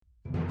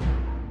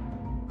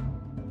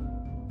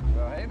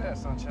So hey there,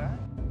 sunshine.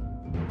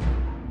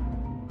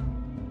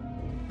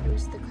 It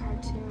was the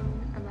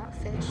cartoon about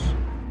fish.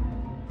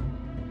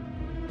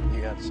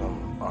 You got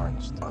some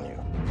orange on you.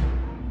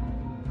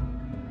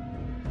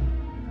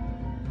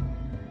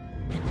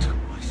 You took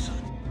my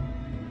son.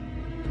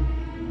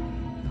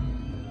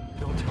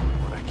 Don't tell me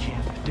what I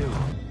can't do.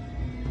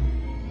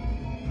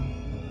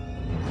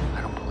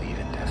 I don't believe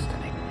in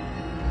destiny.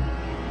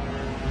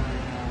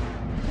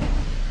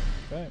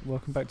 Right,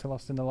 welcome back to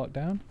Lost in the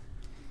Lockdown.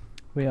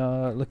 We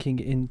are looking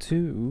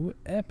into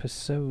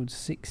episode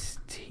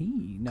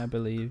 16, I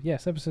believe.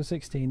 Yes, episode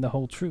 16, The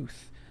Whole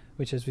Truth,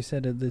 which, as we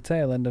said at the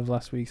tail end of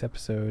last week's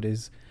episode,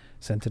 is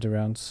centered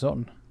around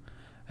Sun.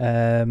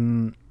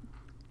 Getting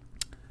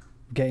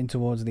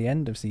towards the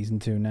end of season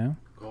 2 now.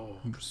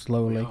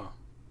 Slowly,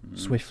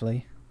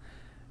 swiftly.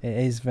 It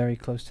is very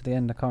close to the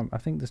end. I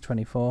think there's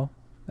 24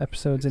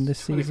 episodes in this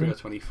season. 23 or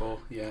 24,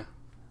 yeah.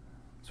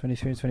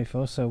 23 or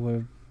 24, so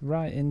we're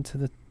right into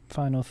the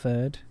final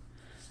third.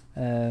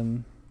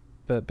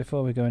 But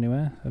before we go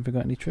anywhere, have we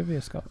got any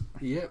trivia, Scott?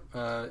 Yeah,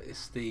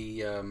 it's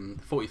the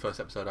 41st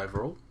episode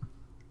overall.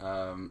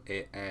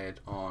 It aired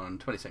on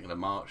 22nd of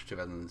March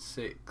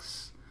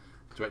 2006,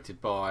 directed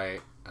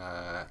by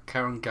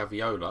Karen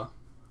Gaviola.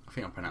 I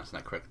think I'm pronouncing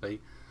that correctly.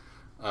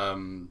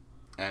 And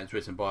it's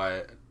written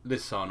by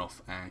Liz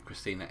Sarnoff and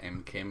Christina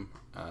M. Kim.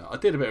 I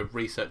did a bit of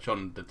research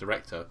on the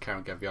director,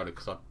 Karen Gaviola,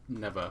 because I've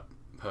never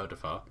heard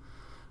of her.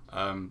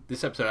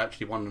 This episode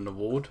actually won an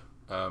award.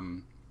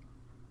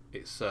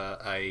 It's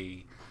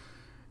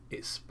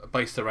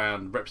based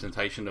around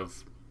representation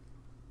of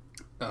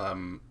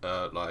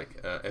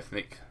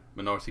ethnic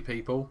minority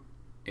people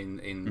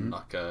in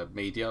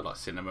media, like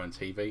cinema and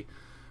TV.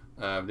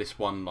 This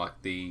won I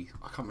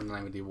can't remember the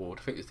name of the award.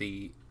 I think it's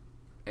the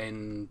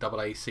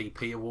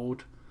NAACP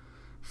award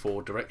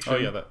for direction. Oh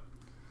yeah,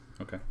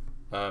 okay.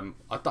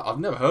 I've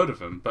never heard of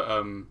them,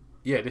 but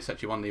this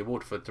actually won the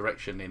award for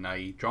direction in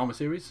a drama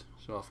series.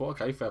 So I thought,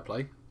 okay, fair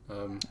play.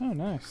 Oh,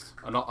 nice.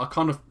 And I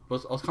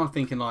was kind of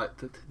thinking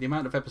the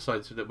amount of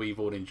episodes that we've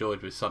all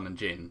enjoyed with Sun and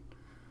Jin.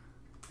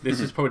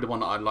 This is probably the one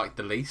that I liked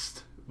the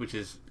least, which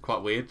is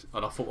quite weird.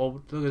 And I thought,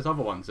 well, there's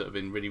other ones that have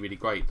been really, really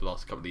great the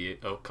last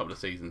couple of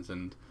seasons,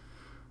 and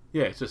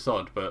yeah, it's just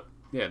odd, but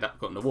yeah, that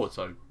got an award,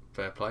 so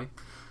fair play.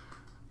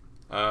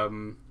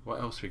 What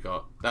else we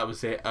got? That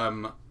was it.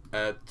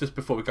 Just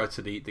before we go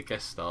to the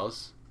guest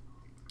stars,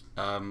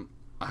 I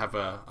have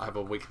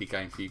a weekly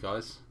game for you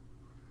guys.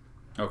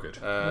 Oh, good.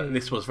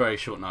 This was very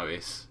short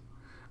notice.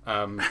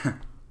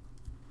 I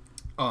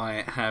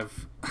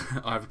have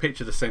a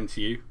picture to send to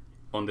you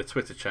on the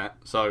Twitter chat.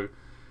 So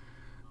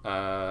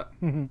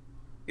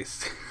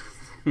it's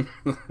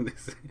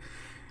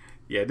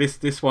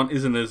this one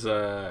isn't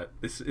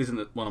this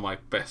isn't one of my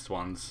best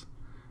ones,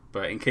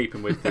 but in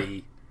keeping with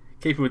the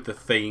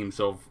themes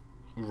of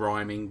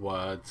rhyming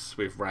words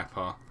with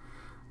rapper,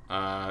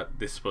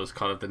 this was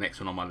kind of the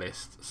next one on my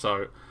list.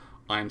 So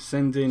I'm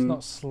sending. It's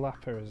not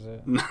Slapper, is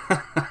it?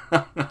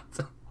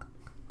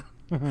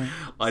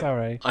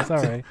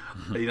 Sorry.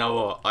 You know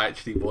what? I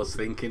actually was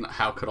thinking,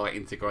 how could I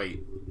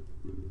integrate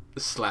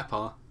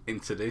Slapper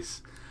into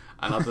this?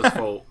 And I just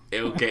thought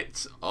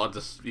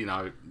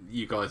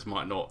you guys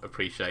might not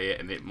appreciate it,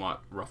 and it might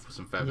ruffle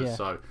some feathers. Yeah.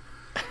 So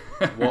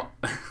what?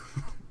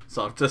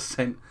 So I've just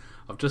sent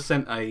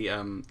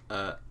a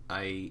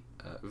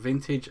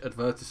vintage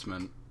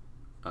advertisement,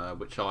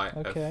 which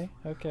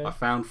I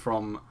found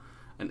from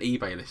an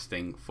eBay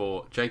listing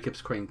for Jacob's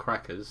Cream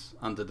Crackers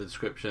under the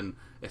description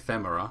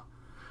ephemera,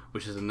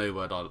 which is a new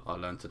word I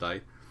learned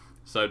today.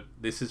 So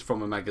this is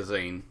from a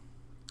magazine.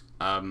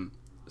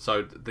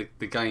 So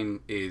the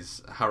game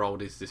is, how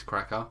old is this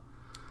cracker?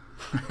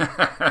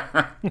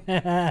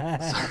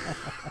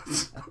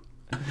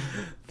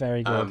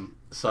 Very good.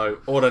 So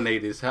all I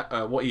need is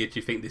what year do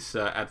you think this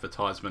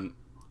advertisement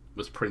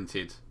was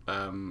printed?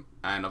 And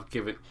I've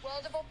given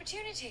World of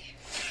opportunity.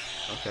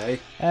 Okay.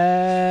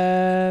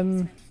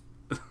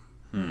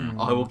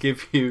 I will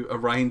give you a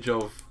range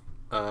of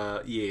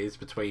years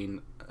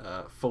between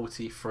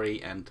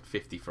 43 and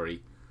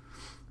 53.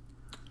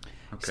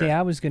 Okay. See,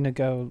 I was going to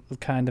go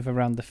kind of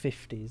around the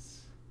 50s.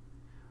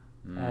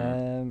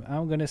 I'm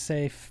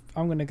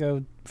going to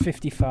go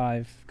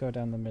 55, go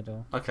down the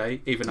middle. Okay,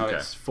 even though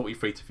it's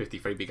 43 to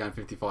 53, be going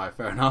 55,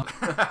 fair enough.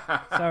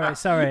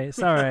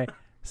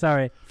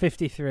 Sorry,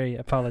 53,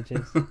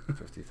 apologies.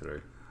 53,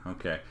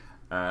 okay.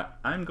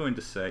 I'm going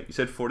to say, you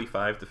said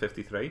 45 to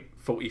 53?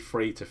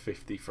 43 to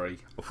 53.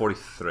 Oh,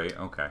 43,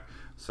 okay.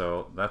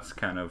 So that's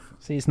kind of...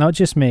 See, it's not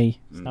just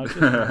me.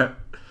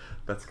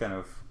 That's kind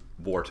of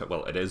wartime.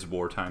 Well, it is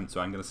wartime,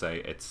 so I'm going to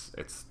say I'm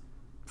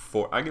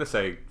going to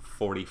say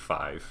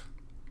 45.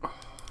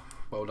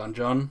 Well done,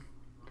 John.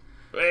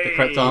 Hey. The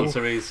correct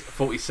answer is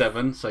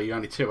 47, so you're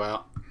only 2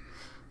 out.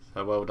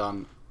 So well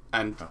done.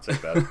 And I'll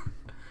take that.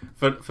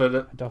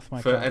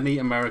 for any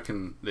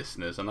American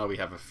listeners, I know we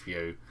have a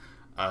few,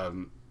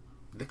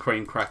 the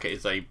cream cracker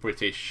is a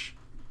British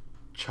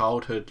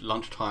childhood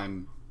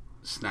lunchtime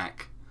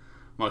snack,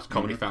 most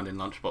commonly found in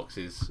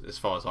lunchboxes as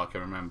far as I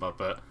can remember,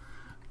 but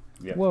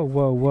Yeah.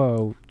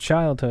 Whoa.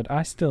 Childhood.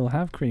 I still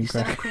have cream You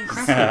still have crackers.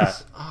 cream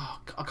crackers? Oh,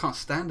 I can't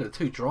stand it. They're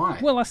too dry.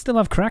 Well, I still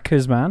have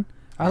crackers, man.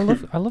 I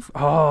love.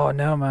 Oh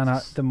no,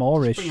 man! The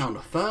Moorish. Bring on the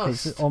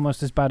first. It's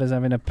almost as bad as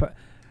having a.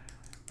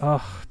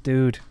 Oh,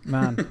 dude,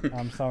 man!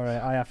 I'm sorry.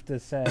 I have to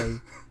say,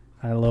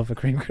 I love a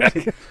cream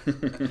cracker.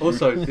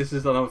 Also, this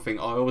is another thing.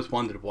 I always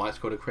wondered why it's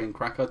called a cream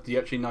cracker. Do you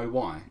actually know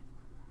why?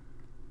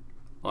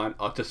 I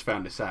just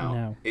found this out.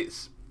 No.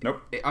 It's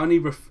Nope. It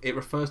only it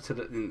refers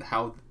to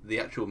how the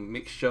actual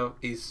mixture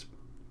is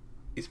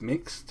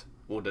mixed,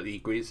 or that the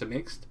ingredients are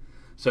mixed,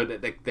 so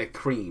that they're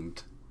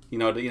creamed. You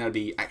know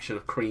the action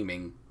of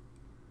creaming.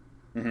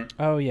 Mm-hmm.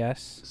 Oh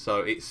yes.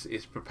 So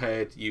it's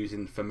prepared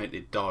using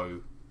fermented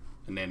dough,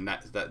 and then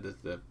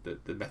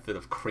the method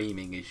of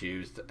creaming is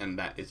used, and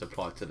that is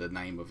applied to the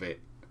name of it,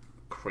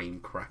 cream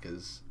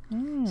crackers.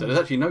 So there's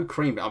actually no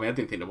cream. I mean, I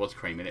didn't think there was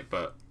cream in it,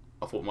 but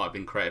I thought it might have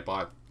been created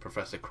by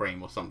Professor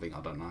Cream or something.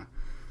 I don't know.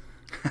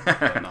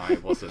 But no,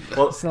 it wasn't.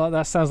 Well, So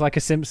that sounds like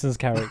a Simpsons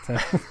character.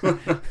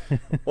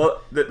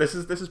 well, this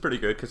is pretty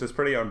good because it's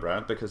pretty on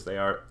brand because they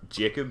are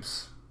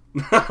Jacob's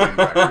cream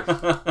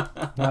crackers.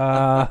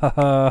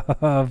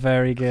 Oh,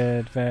 very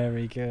good,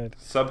 very good.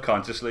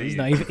 Subconsciously, He's you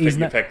not even. think He's you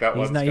not. picked that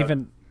He's one, not Scott.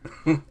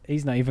 even.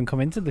 He's not even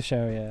come into the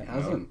show yet. It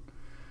hasn't.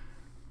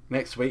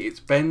 Next week it's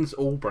Ben's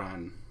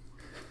All-Bran.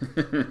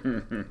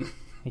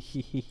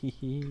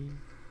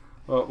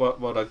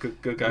 Well, a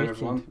good game, Wicked.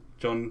 everyone.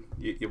 John,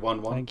 you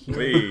won one. Thank you.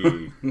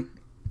 Whee.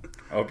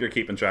 I hope you're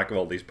keeping track of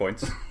all these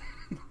points.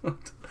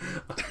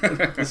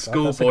 The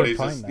school That's a good board is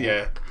point, just, though.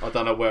 yeah. I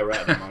don't know where we're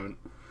at the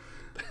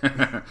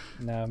moment.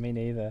 No, me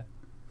neither.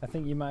 I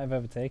think you might have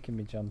overtaken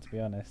me, John. To be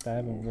honest, I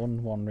haven't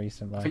won one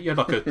recently. I think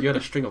you had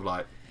a string of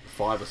like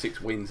 5 or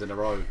 6 wins in a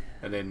row,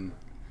 and then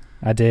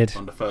I did.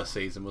 on the first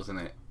season,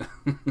 wasn't it?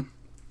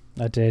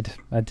 I did,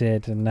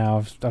 and now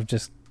I've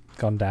just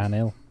gone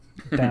downhill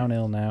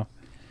now.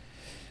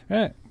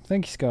 Right,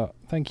 thank you, Scott.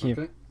 Thank you.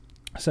 Okay.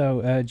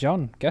 So,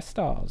 John, guest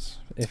stars,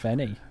 if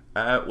any.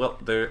 Well,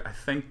 I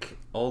think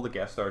all the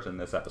guest stars in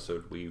this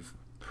episode we've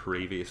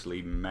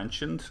previously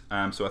mentioned.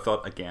 So I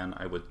thought again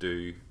I would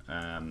do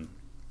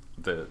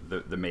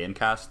the main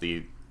cast,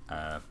 the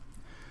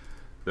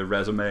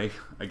resume,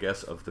 I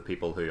guess, of the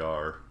people who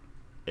are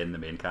in the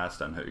main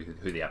cast and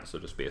who the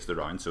episode is based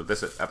around. So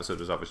this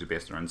episode is obviously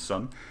based around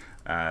Sun,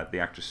 the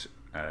actress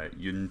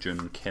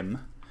Yoon-jun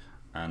Kim,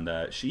 and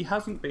she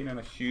hasn't been in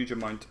a huge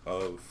amount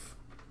of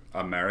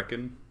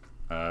American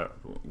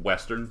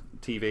Western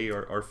TV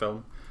or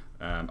film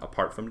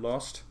apart from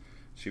Lost.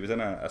 She was in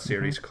a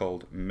series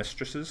called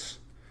Mistresses,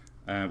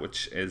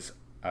 which is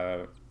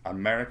an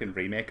American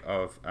remake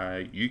of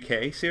a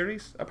UK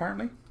series,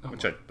 apparently,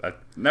 which I'd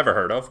never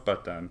heard of,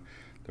 but there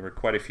were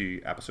quite a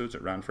few episodes.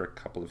 It ran for a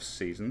couple of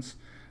seasons.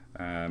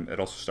 It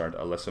also starred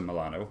Alyssa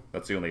Milano.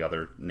 That's the only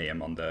other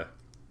name on the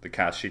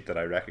cast sheet that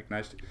I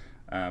recognised.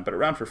 But it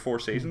ran for 4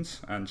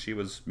 seasons, and she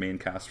was main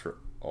cast for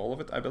all of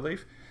it, I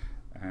believe.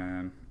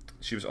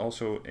 She's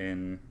also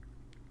been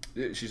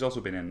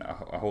in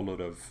a whole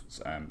load of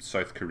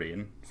South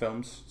Korean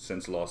films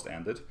since Lost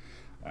ended,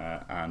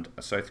 and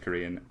a South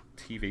Korean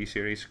TV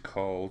series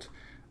called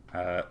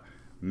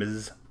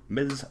Ms.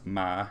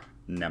 Ma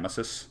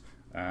Nemesis.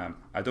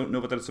 I don't know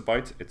what it's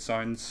about. It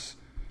sounds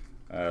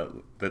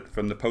that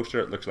from the poster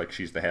it looks like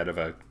she's the head of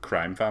a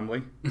crime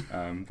family,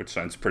 which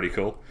sounds pretty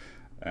cool.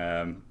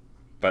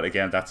 But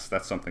again, that's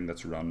something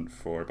that's run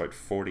for about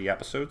 40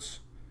 episodes.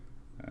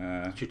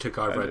 She took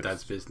over her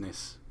dad's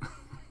business.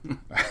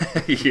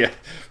 Yeah.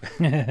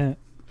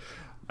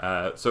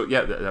 So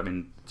yeah, I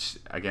mean,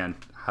 again,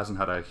 hasn't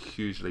had a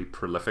hugely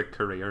prolific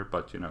career,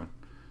 but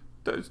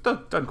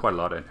done quite a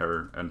lot in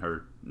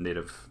her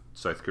native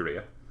South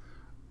Korea,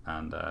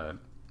 and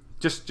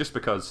just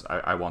because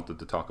I wanted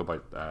to talk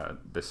about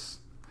this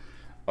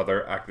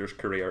other actor's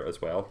career as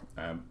well.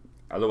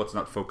 Although it's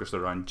not focused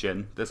around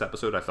Jin this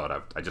episode, I thought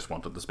I just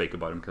wanted to speak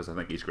about him because I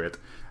think he's great.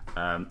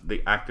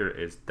 The actor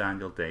is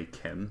Daniel Day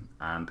Kim,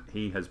 and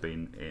he has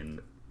been in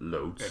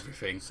loads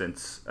Everything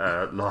since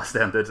Lost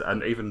ended,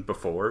 and even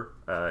before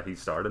he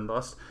starred in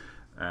Lost.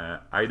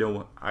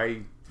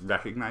 I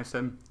recognised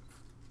him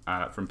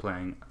from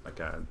playing like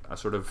a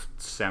sort of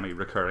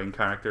semi-recurring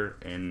character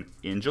in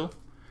Angel,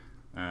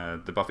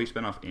 the Buffy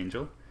spin-off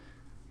Angel.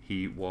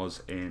 He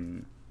was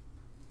in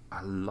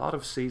a lot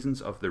of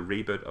seasons of the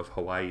reboot of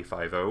Hawaii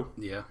Five-0.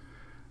 Yeah.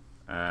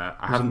 I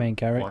He's haven't the main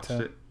character. watched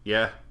it.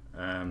 Yeah.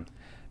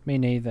 Me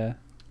neither.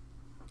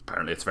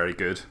 Apparently it's very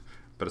good,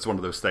 but it's one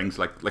of those things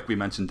like we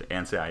mentioned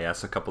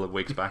NCIS a couple of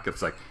weeks back.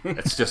 It's like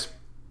it's just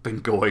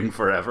been going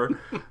forever.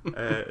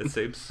 It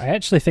seems. I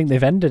actually think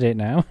they've ended it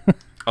now.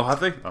 Oh, have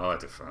they? Oh,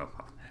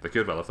 they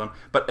could well have done.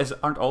 But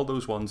aren't all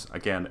those ones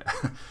again?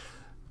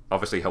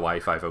 Obviously,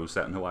 Hawaii Five-0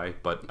 set in Hawaii,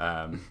 but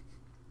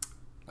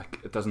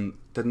like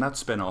didn't that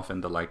spin off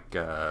into like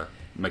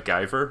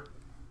MacGyver?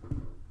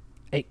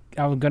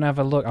 I'm gonna have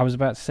a look. I was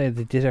about to say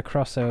they did a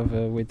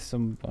crossover with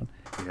someone.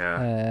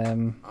 Yeah.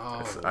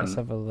 Let's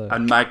have a look.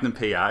 And Magnum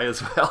PI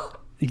as well.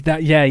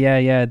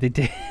 Yeah. They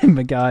did.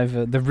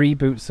 MacGyver, the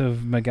reboots of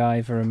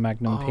MacGyver and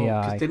Magnum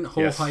PI. 'Cause didn't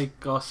Jorge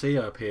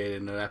Garcia appear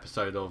in an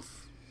episode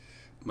of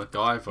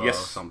MacGyver or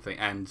something?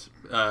 And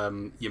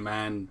your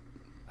man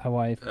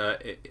Hawaii.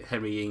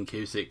 Henry Ian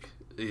Cusick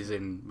is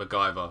in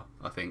MacGyver,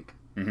 I think.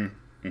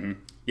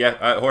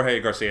 Yeah, Jorge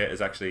Garcia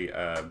is actually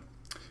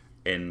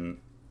in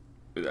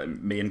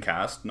main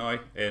cast now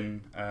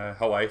in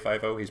Hawaii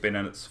Five-0. He's been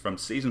in it from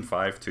season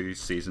 5 to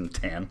season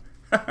 10.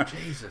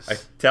 Jesus. I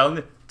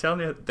telling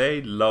you,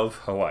 they love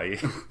Hawaii.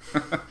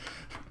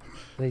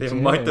 The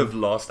amount of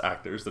lost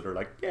actors that are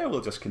like, yeah,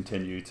 we'll just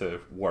continue to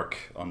work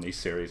on these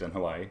series in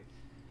Hawaii.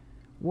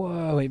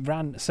 Whoa! It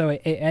ran. So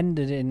it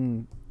ended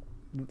in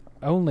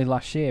only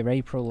last year,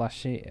 April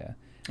last year.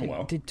 Oh,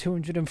 wow. It did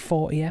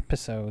 240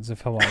 episodes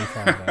of Hawaii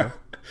Five-0.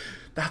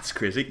 That's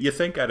crazy. You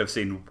think I'd have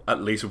seen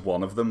at least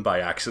one of them by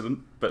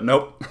accident, but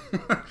nope.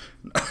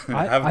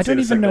 I don't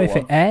even know if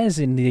it airs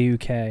in the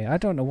UK. I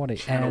don't know what it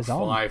Channel airs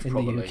on 5 in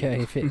probably. the UK.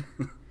 If it,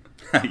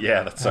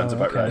 Yeah, that sounds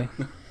about right.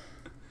 But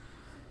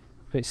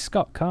it's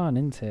Scott Kahn,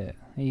 isn't it?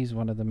 He's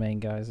one of the main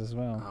guys as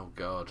well. Oh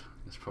God,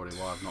 that's probably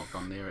why I've not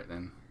gone near it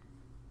then.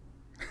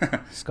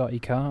 Scotty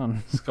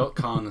Kahn. Scott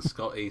Kahn and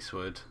Scott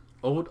Eastwood.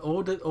 All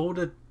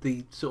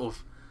the sort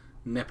of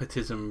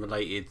nepotism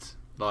related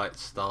like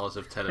stars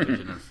of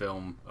television and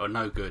film are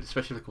no good,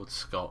 especially if they're called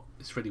Scott.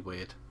 It's really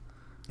weird.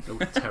 They're all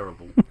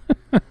terrible.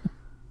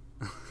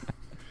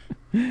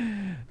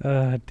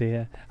 Oh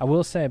dear. I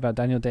will say about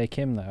Daniel Day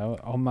Kim though,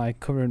 on my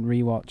current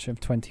rewatch of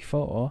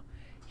 24,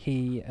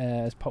 he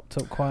has popped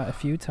up quite a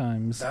few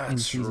times in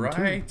That's season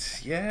right.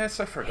 2. Yes,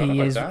 I forgot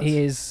about that. He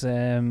is.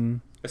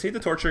 Is he the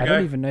torture guy? I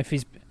don't even know if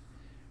he's.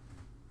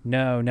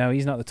 No,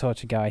 he's not the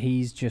torture guy.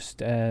 He's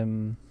just.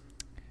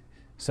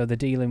 So they're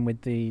dealing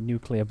with the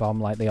nuclear bomb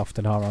like they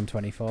often are on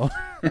 24,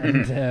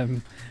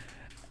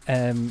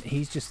 and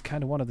he's just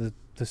kind of one of the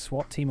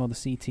SWAT team or the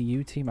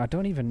CTU team. I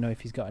don't even know if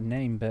he's got a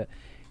name, but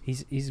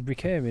he's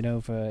recurring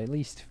over at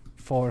least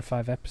 4 or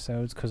 5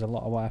 episodes because a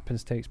lot of what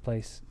happens takes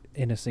place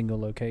in a single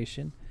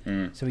location.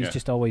 So he's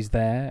just always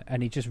there,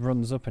 and he just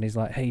runs up and he's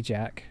like, "Hey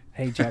Jack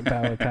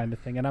Bauer," kind of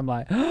thing, and I'm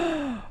like,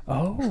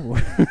 "Oh."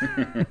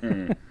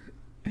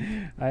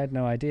 I had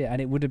no idea,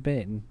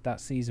 and that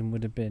season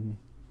would have been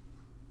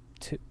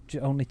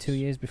only 2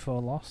 years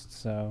before Lost,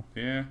 so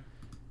yeah.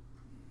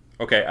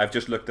 Okay, I've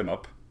just looked him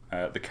up.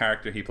 The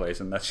character he plays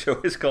in that show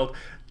is called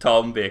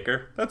Tom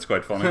Baker. That's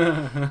quite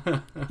funny.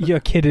 You're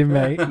kidding,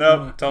 mate.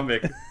 No, Tom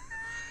Baker.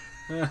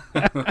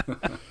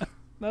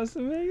 That's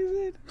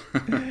amazing.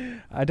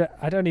 I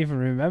don't even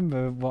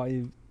remember what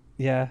he.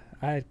 Yeah,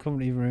 I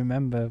couldn't even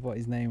remember what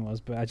his name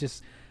was, but I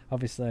just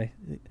obviously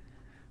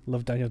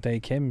love Daniel Day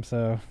Kim,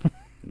 so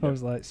I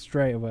was like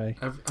straight away.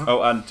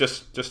 Oh, and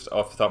just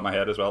off the top of my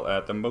head as well,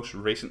 the most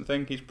recent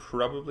thing he's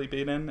probably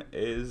been in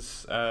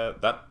is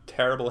that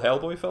terrible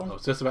Hellboy film. I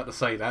was just about to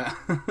say that.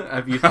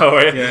 Have you? Oh,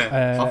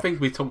 yeah. I think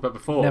we talked about it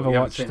before. Never You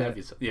haven't watched seen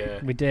it. Yeah,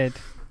 We did.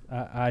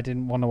 I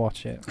didn't want to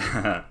watch it.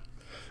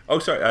 Oh,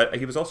 sorry.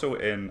 He was also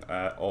in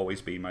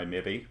Always Be My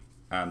Maybe,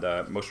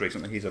 and most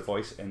recently he's a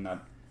voice in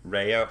that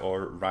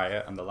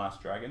Raya and the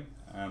Last Dragon,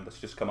 that's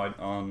just come out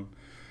on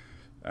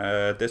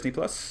Disney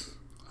Plus.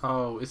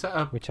 Oh, is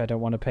that which I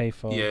don't want to pay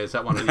for? Yeah, is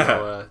that one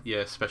of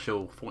your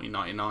special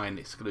 $14.99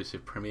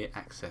 exclusive premiere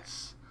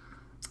access?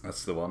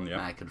 That's the one. Yeah.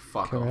 Nah, I can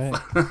fuck Correct.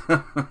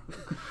 off.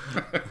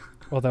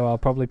 Although I'll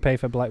probably pay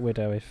for Black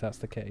Widow if that's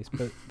the case,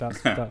 but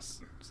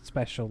that's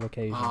special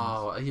occasions.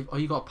 Oh,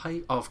 you got to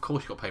pay? Oh, of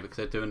course you got to pay because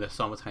they're doing a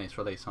simultaneous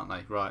release, aren't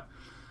they? Right.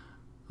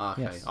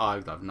 Okay, Yes. I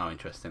have no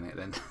interest in it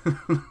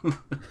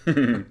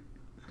then.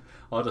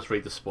 I'll just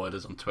read the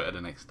spoilers on Twitter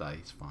the next day.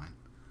 It's fine.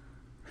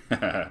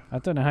 I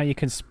don't know how you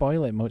can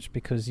spoil it much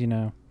because,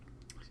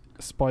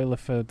 spoiler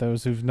for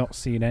those who've not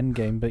seen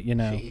Endgame, but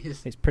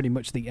Jeez. it's pretty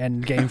much the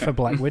end game for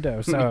Black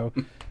Widow. So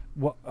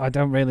I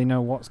don't really know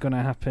what's going to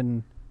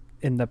happen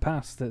in the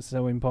past that's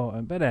so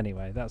important. But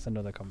anyway, that's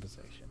another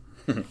conversation.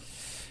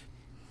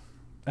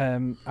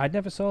 I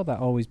never saw that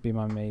Always Be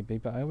My Maybe,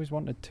 but I always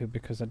wanted to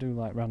because I do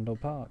like Randall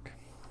Park.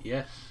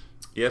 Yes.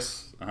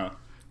 Yes.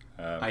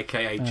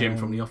 AKA Jim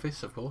from The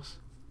Office, of course.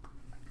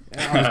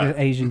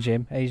 Asian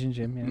Jim,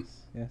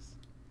 yes.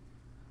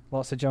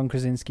 Lots of John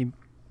Krasinski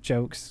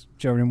jokes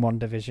during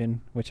WandaVision,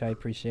 which I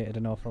appreciated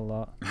an awful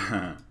lot.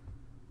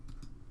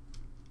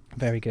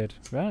 Very good.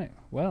 Right,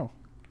 well,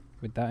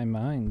 with that in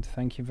mind,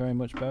 thank you very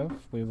much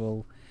both. We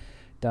will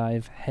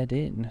dive head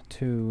in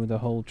to the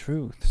whole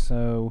truth.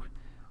 So,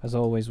 as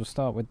always, we'll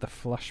start with the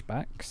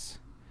flashbacks,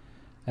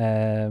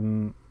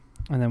 and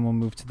then we'll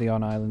move to the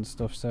on-island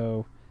stuff.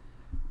 So,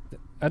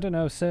 I don't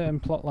know, certain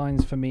plot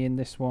lines for me in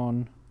this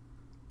one,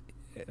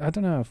 I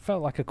don't know,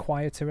 felt like a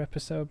quieter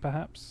episode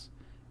perhaps,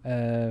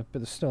 but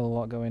there's still a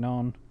lot going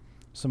on.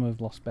 Some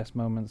of Lost's best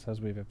moments, as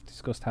we've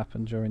discussed,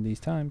 happened during these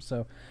times.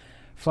 So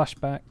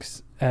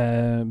flashbacks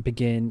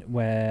begin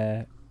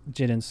where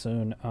Jin and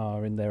Sun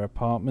are in their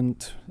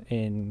apartment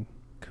in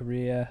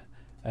Korea.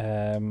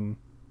 I'm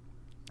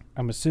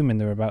assuming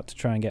they're about to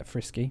try and get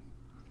frisky.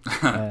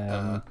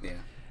 Yeah.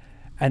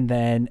 And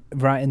then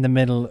right in the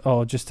middle,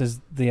 or just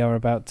as they are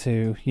about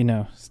to,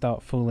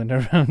 start fooling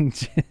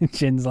around,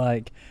 Jin's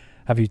like,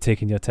 "Have you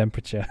taken your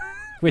temperature?"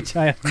 Which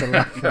I have to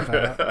laugh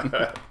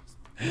about.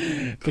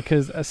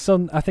 Because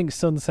I think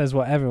Sun says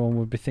what everyone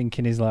would be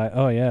thinking is like,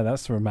 "Oh yeah,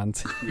 that's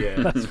romantic." Yeah.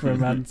 That's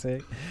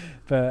romantic.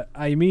 But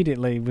I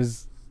immediately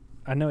was,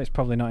 I know it's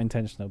probably not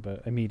intentional,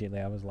 but immediately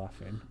I was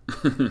laughing.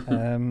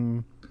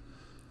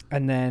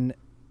 And then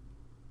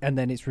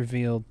it's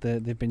revealed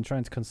that they've been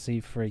trying to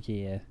conceive for a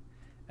year.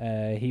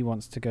 He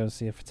wants to go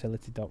see a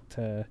fertility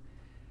doctor,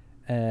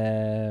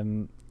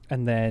 and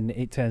then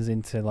it turns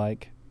into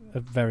like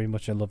very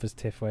much a lover's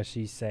tiff where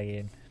she's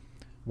saying,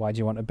 "Why do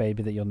you want a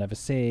baby that you'll never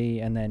see?"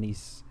 And then he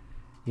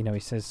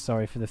says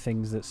sorry for the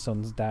things that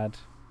Sun's dad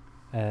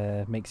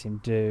makes him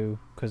do,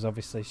 because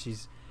obviously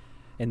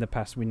in the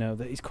past we know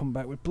that he's come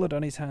back with blood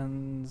on his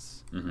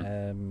hands.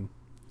 Mm-hmm.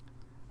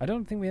 I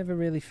don't think we ever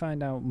really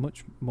find out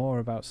much more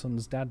about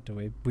Sun's dad, do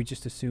we? We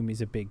just assume he's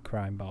a big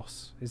crime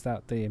boss. Is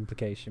that the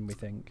implication, we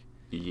think?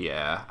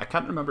 Yeah, I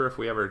can't remember if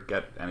we ever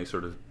get any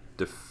sort of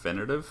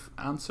definitive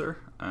answer.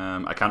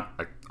 I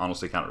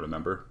honestly can't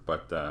remember,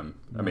 but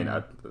I mean,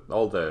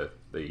 all the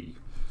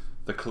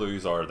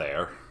clues are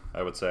there,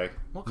 I would say.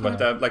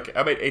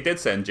 He did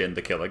send Jin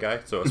to kill a guy,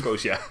 so I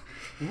suppose yeah.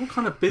 What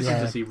kind of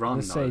business does he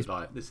run though? he's-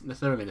 Like,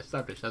 that's never been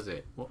established, has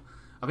it? What?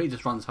 I think he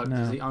just runs.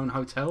 Does he own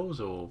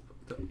hotels or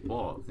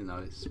what?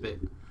 It's a bit.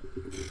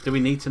 Do we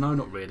need to know?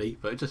 Not really,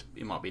 but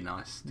it might be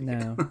nice.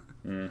 No.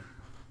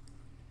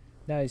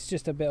 No, it's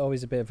just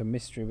always a bit of a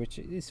mystery, which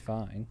is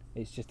fine.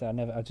 It's just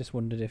I just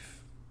wondered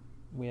if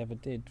we ever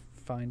did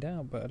find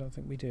out, but I don't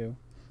think we do.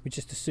 We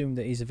just assume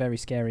that he's a very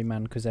scary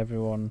man because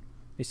everyone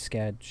is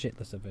scared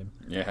shitless of him.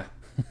 Yeah.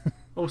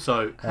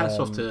 Also, hats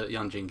off to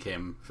Jin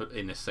Kim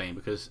in this scene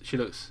because she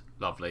looks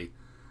lovely,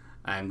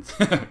 and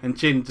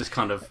Jin just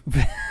kind of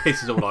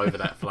pisses all over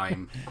that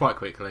flame quite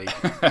quickly.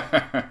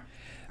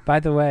 By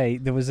the way,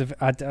 there was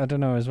I don't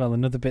know as well.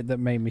 Another bit that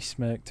made me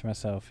smirk to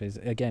myself is,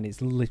 again,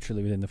 it's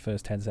literally within the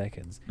first 10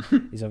 seconds.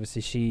 Is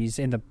obviously she's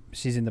in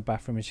the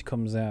bathroom and she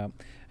comes out,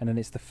 and then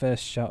it's the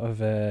first shot of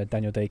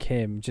Daniel Day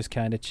Kim just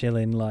kind of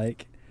chilling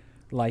like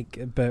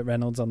Burt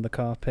Reynolds on the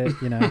carpet,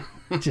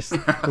 just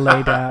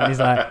laid out.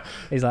 And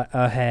he's like,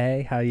 "Oh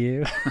hey, how are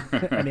you?"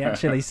 And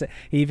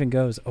he even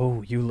goes,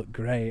 "Oh, you look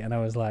great." And I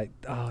was like,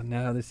 "Oh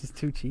no, this is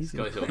too cheesy." He's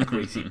got his sort of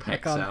greasy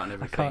pecs out and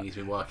everything. He's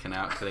been working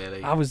out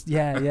clearly. I was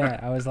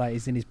like,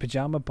 he's in his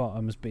pajama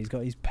bottoms, but he's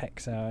got his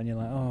pecs out, and you're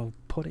like, "Oh,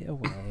 put it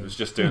away." He was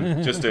just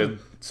doing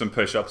some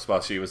push-ups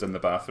while she was in the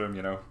bathroom,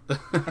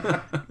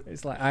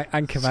 It's like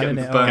I'm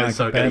commanding it. Getting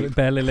I can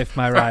barely lift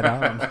my right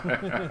arm.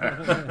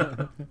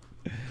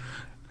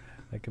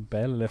 I can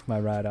barely lift my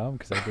right arm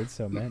because I did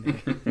so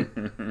many.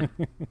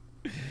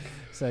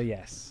 So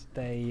yes,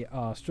 they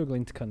are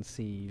struggling to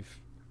conceive,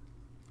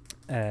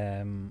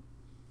 and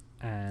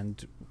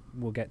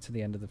we'll get to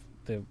the end of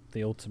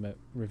the ultimate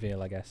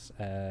reveal, I guess,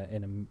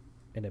 in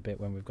a bit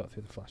when we've got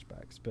through the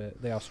flashbacks.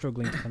 But they are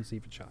struggling to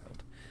conceive a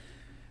child,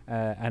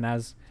 and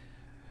as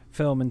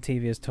film and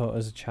TV has taught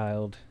us, a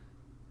child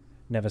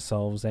never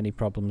solves any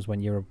problems when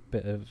you're a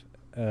bit of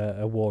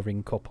a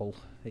warring couple.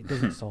 It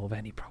doesn't solve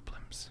any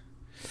problems.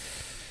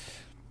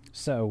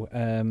 So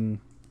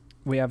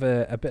we have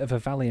a bit of a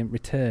valiant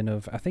return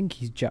of, I think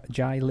he's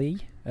Jai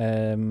Lee.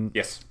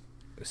 Yes.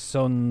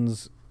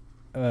 Sun's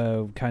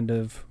kind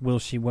of will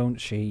she won't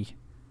she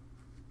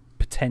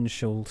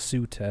potential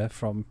suitor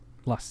from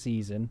last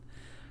season.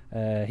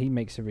 He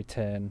makes a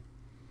return,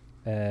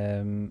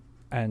 and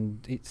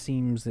it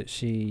seems that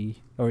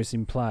it's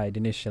implied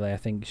initially, I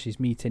think she's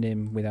meeting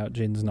him without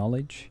Jin's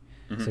knowledge.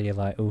 Mm-hmm. So you're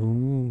like,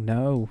 ooh,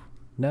 no.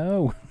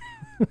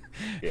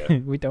 Yeah.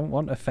 We don't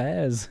want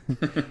affairs.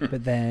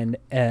 But then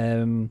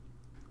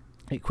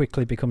it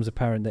quickly becomes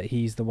apparent that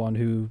he's the one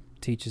who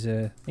teaches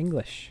her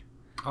English.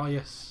 Oh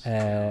yes.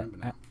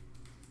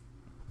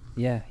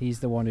 Yeah, he's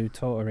the one who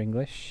taught her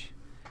English.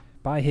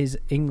 By his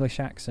English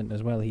accent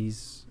as well,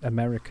 he's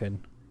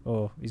American,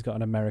 or he's got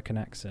an American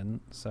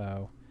accent,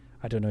 so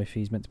I don't know if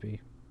he's meant to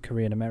be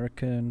Korean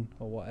American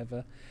or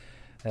whatever.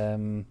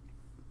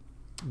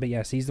 But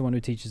yes, he's the one who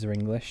teaches her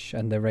English,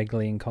 and they're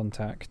regularly in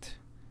contact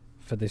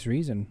for this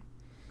reason.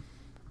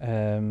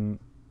 Yeah,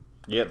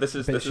 this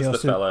is the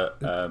fella.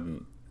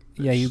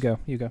 Yeah, you go.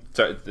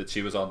 So that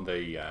she was on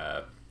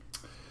the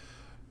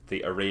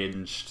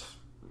arranged,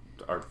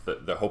 or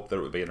the hope that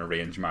it would be an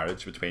arranged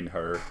marriage between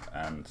her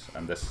and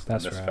this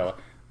right. fella,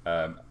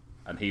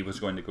 and he was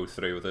going to go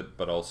through with it,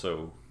 but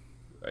also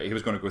he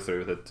was going to go through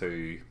with it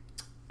to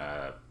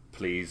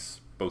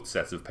please both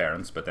sets of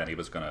parents, but then he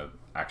was going to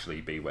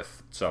actually be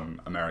with some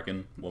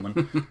American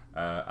woman,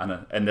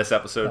 and in this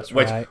episode,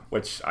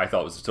 which I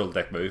thought was a total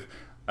dick move.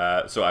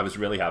 So I was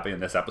really happy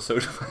in this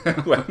episode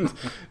when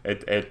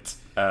it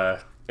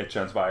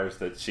transpires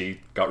that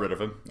she got rid of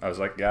him. I was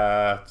like,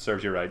 yeah,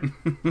 serves you right.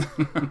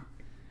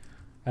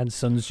 And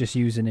Sun's just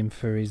using him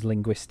for his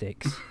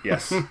linguistics.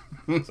 Yes.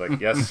 It's like,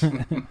 yes,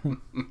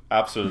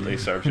 absolutely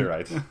serves you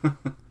right.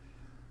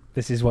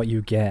 This is what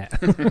you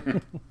get.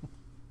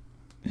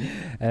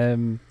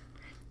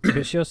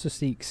 but she also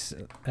seeks,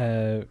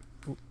 I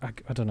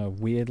don't know,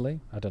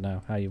 weirdly, I don't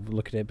know how you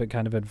look at it, but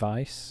kind of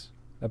advice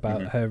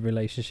about her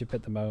relationship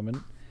at the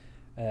moment,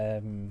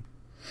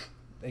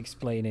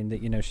 explaining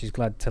that she's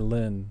glad to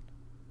learn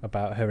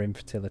about her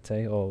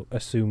infertility or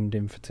assumed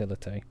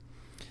infertility,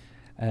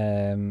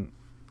 and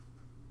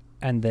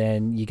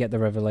then you get the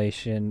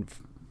revelation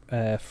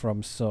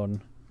from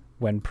Sun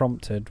when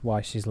prompted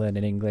why she's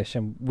learning English,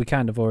 and we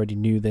kind of already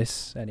knew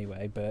this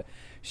anyway, but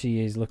she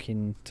is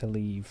looking to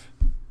leave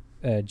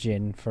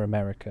Jin for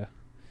America.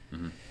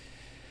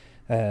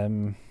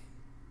 So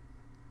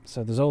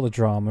there's all the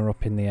drama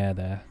up in the air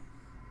there.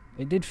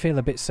 It did feel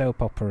a bit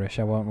soap opera-ish,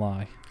 I won't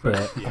lie,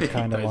 but I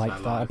kind of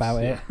liked that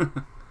about it.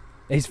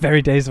 It's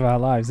very Days of Our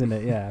Lives, isn't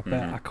it? Yeah, but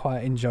I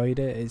quite enjoyed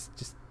it. It's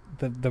just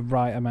the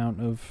right amount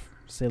of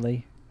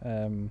silly.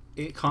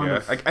 It kind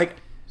of...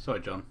 Sorry,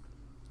 John.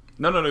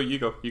 No, you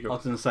go. I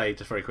was going to say,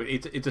 just very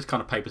quick, it just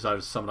kind of papers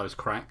over some of those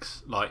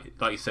cracks. Like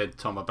you said,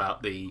 Tom,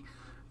 about we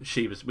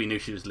knew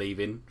she was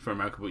leaving for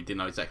America, but we didn't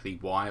know exactly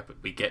why, but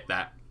we get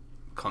that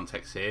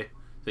context here.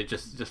 So it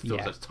just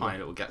feels those tiny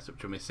little gaps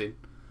which are missing.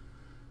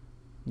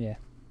 Yeah.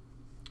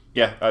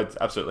 Yeah,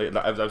 absolutely.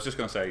 I was just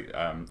going to say,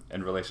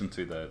 in relation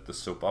to the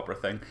soap opera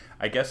thing,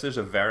 I guess there's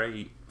a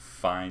very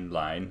fine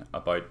line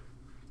about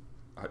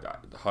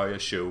how a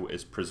show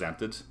is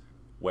presented,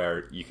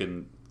 where you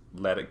can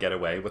let it get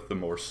away with the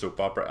more soap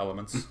opera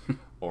elements,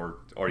 or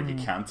you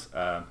can't.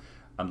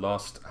 And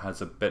Lost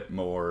has a bit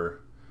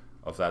more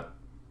of that,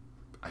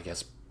 I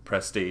guess,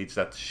 prestige,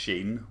 that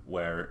sheen,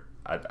 where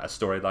a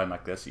storyline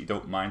like this you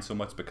don't mind so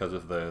much because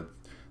of the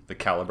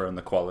caliber and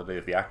the quality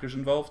of the actors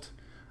involved.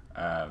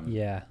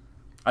 Yeah.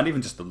 And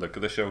even just the look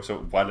of the show. So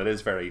while it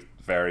is very,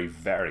 very,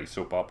 very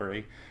soap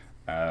opera-y,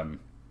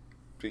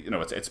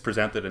 it's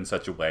presented in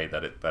such a way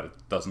that it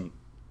doesn't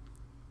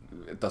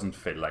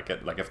feel like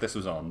it. Like if this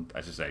was on,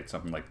 as you say,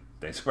 something like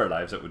Days of Our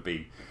Lives, it would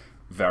be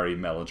very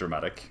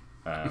melodramatic.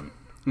 And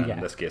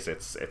in this case,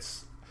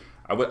 it's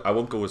I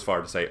won't go as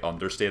far to say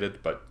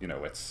understated, but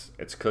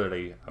it's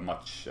clearly a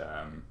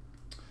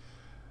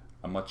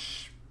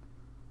much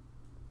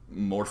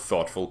more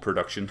thoughtful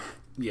production.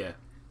 Yeah,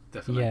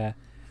 definitely. Yeah.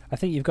 I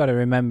think you've got to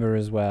remember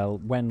as well,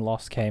 when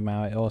Lost came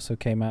out, it also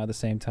came out at the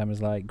same time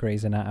as like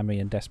Grey's Anatomy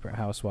and Desperate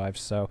Housewives.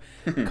 So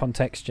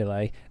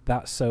contextually,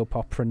 that soap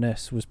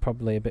opera-ness was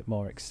probably a bit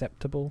more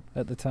acceptable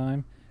at the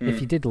time. If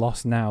you did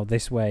Lost now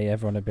this way,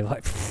 everyone would be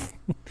like,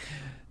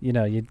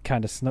 you'd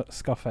kind of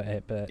scoff at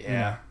it. But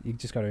you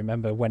just got to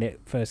remember when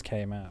it first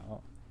came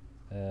out.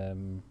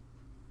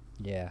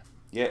 Yeah,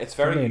 it's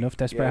very... Funnily enough,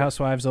 Desperate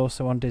Housewives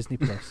also on Disney+.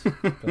 But,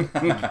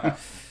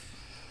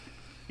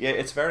 yeah,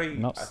 it's very...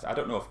 I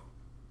don't know if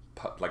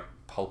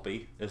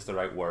pulpy is the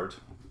right word,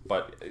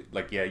 but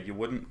you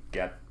wouldn't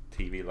get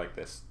TV like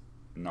this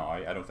now,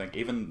 I don't think,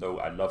 even though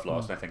I love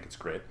Lost and I think it's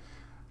great.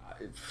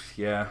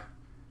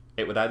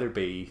 It would either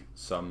be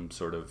some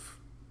sort of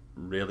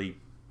really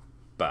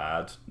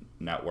bad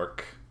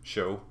network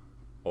show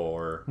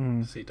or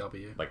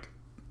CW.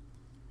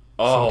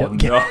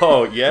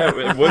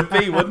 It would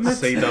be, wouldn't it?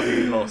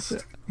 CW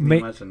Lost.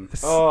 Imagine.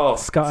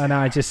 Scott and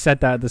I just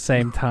said that at the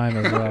same time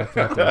as well.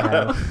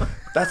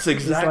 That's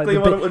exactly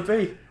what it would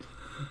be.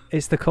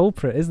 It's the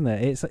culprit, isn't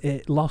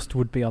it? Lost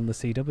would be on the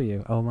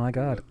CW. Oh my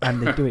god!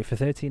 And they do it for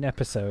 13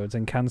 episodes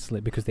and cancel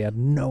it because they had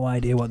no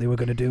idea what they were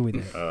going to do with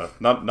it.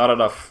 Not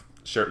enough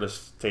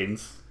shirtless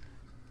teens.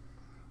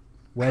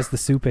 Where's the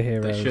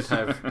superheroes? They should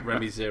have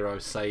Remy Zero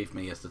Save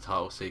Me as the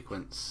title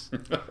sequence.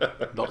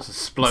 Lots of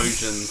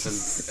explosions and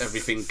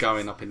everything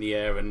going up in the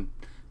air and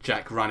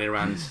Jack running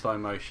around in slow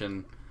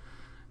motion.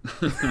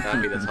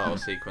 That'd be the title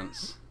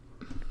sequence.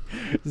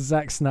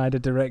 Zack Snyder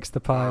directs the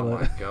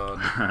pilot. Oh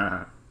my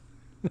god.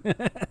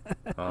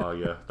 Oh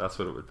yeah, that's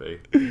what it would be.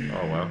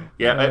 Oh wow.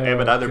 Yeah, it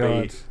would either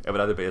be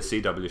a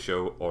CW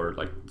show or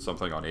like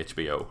something on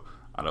HBO,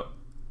 and it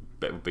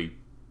would be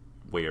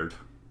weird.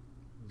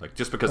 Like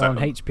just because on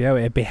HBO,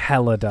 it'd be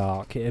hella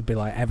dark. It'd be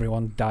like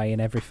everyone dying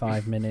every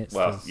 5 minutes.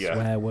 Well, there's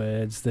swear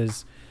words.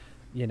 There's,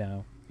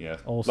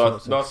 all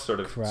sorts Lost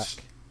of crap.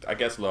 I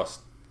guess Lost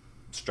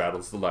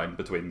straddles the line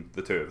between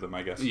the two of them,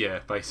 I guess. Yeah,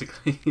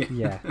 basically.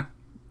 Yeah,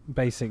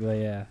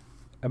 basically, yeah.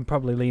 I'm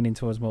probably leaning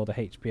towards more the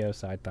HBO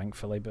side,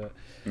 thankfully, but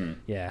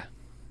yeah.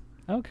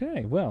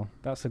 Okay, well,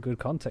 that's a good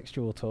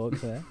contextual talk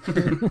there.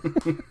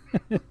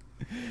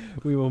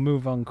 We will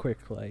move on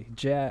quickly.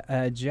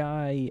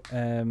 Jai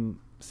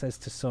says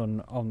to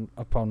Sun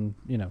upon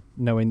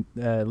knowing,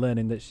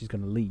 learning that she's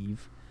going to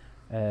leave,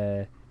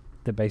 that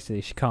basically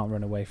she can't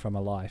run away from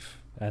her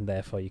life, and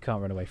therefore you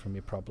can't run away from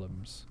your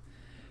problems.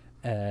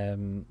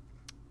 And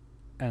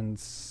then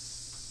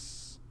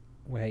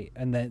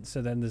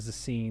there's a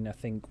scene I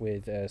think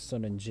with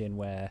Sun and Jin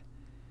where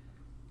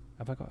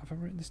have I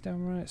written this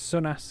down right?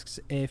 Sun asks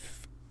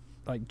if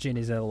like Jin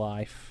is her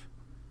life.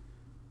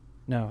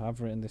 No, I've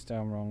written this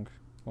down wrong.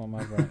 What am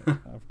I writing?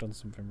 I've done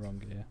something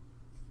wrong here.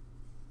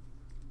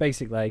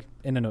 Basically,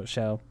 in a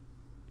nutshell,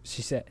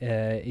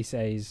 he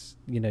says,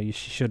 you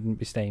shouldn't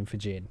be staying for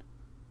Jin.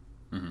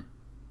 Mm-hmm.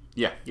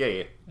 Yeah.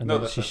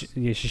 And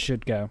she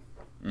should go.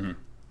 Mm-hmm.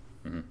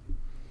 Mm-hmm.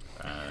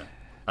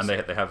 And they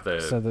have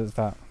So there's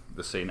that.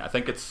 the scene. I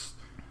think it's.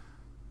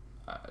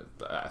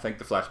 I think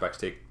the flashbacks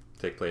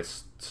take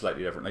place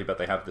slightly differently, but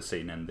they have the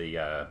scene in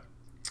the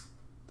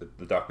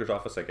doctor's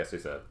office. I guess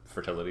he's a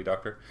fertility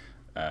doctor,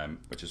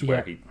 which is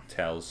where he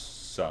tells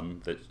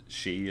Sun that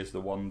she is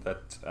the one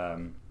that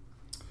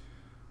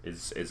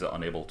is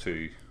unable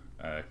to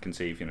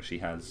conceive. You know, she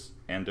has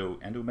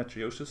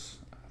endometriosis.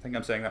 I think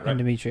I'm saying that right.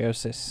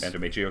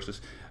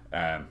 Endometriosis.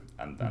 And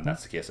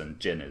that's the case. And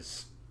Jin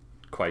is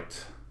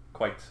quite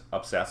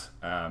upset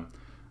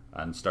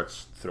and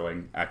starts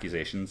throwing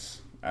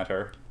accusations at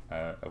her.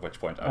 At which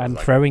point I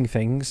was throwing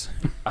things.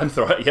 and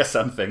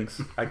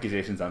things,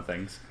 accusations and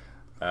things.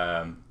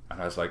 And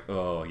I was like,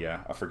 oh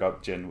yeah, I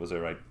forgot Jin was a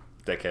right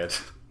dickhead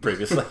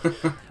previously.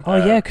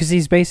 Because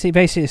he's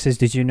basically says,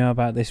 "Did you know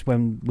about this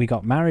when we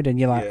got married?" And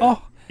you're like,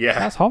 yeah,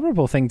 that's a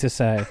horrible thing to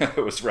say. It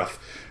was rough.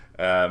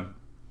 So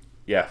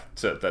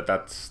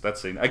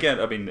that's scene again.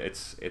 I mean,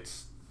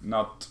 it's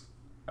not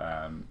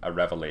a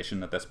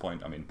revelation at this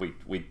point. I mean,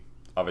 we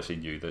obviously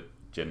knew that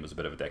Jin was a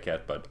bit of a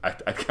dickhead, but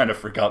I'd kind of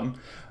forgotten.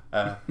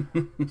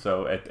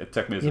 So it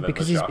took me as a bit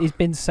because of a shock. he's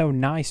been so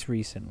nice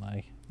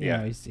recently. You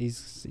know,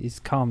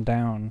 he's calmed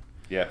down.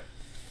 Yeah.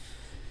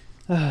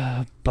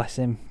 Bless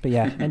him. But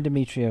yeah,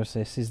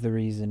 endometriosis is the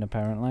reason,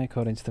 apparently,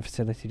 according to the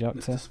fertility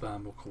doctor. Mr.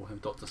 Spam, we'll call him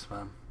Dr.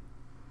 Spam.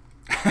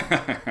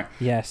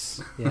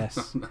 Yes.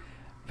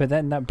 But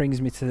then that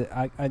brings me to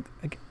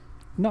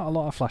not a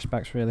lot of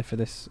flashbacks really for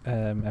this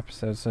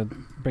episode, so it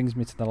brings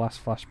me to the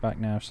last flashback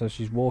now. So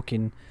she's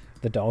walking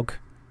the dog,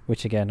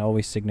 which again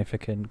always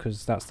significant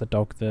because that's the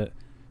dog that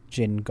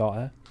Jin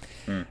got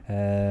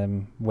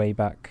her way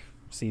back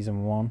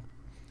season 1,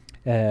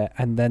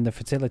 and then the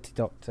fertility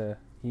doctor,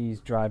 he's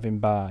driving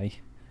by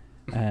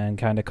and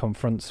kind of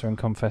confronts her and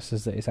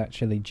confesses that it's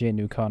actually Jin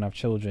who can't have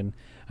children,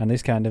 and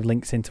this kind of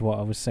links into what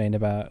I was saying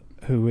about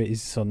who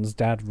is Sun's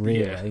dad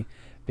really,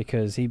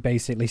 because he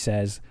basically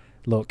says,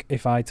 look,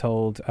 if I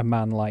told a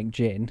man like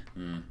Jin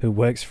who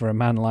works for a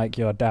man like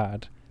your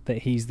dad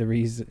that he's the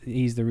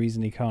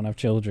reason he can't have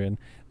children,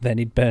 then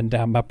he'd burn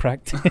down my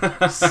practice.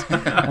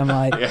 I'm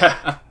like,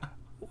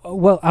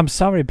 well, I'm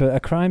sorry, but a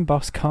crime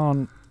boss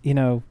can't,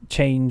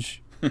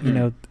 change,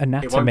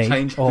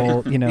 anatomy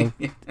or,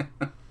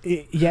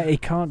 he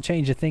can't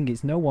change a thing.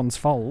 It's no one's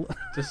fault.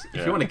 Just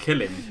if you want to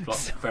kill him,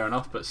 fair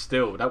enough, but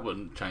still, that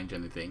wouldn't change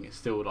anything. It's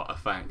still like a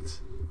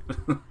fact.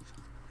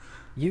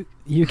 You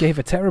gave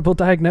a terrible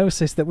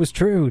diagnosis that was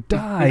true.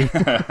 Die.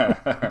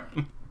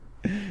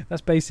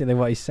 That's basically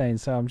what he's saying.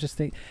 So I'm just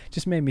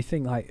made me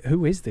think, like,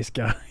 who is this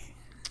guy?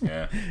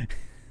 Yeah.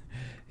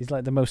 He's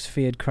like the most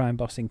feared crime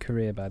boss in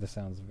Korea by the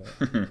sounds of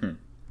it.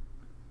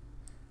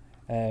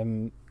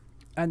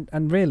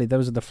 And really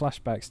those are the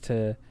flashbacks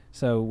to.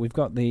 So we've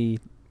got the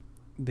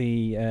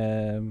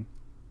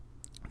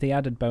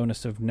added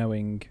bonus of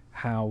knowing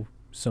how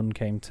Sun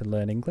came to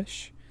learn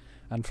English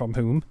and from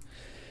whom.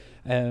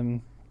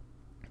 And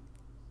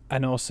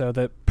also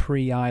the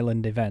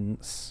pre-island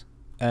events,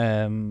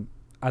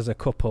 as a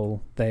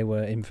couple, they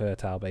were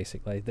infertile,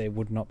 basically. They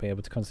would not be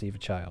able to conceive a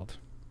child.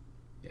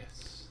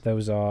 Yes.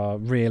 Those are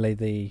really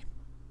the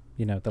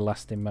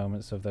lasting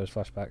moments of those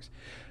flashbacks.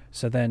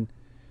 So then,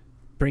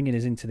 bringing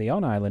us into the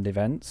on-island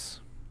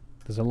events,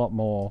 there's a lot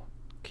more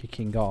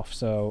kicking off.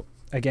 So,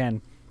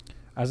 again,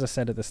 as I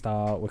said at the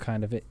start, we're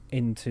kind of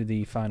into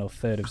the final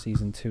third of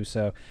Season 2,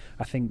 so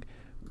I think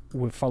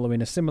we're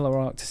following a similar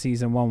arc to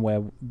Season 1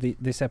 where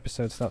this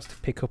episode starts to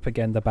pick up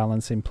again the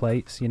balancing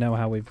plates. You know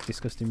how we've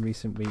discussed in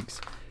recent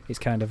weeks, it's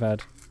kind of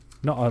had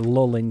not a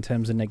lull in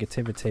terms of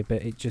negativity,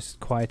 but it just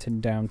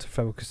quietened down to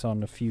focus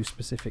on a few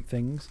specific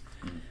things.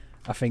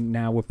 I think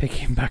now we're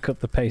picking back up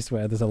the pace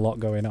where there's a lot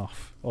going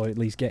off, or at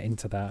least getting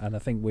to that, and I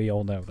think we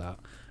all know that.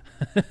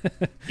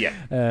 Yeah.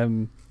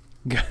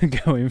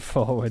 Going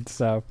forward,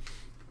 so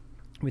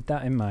with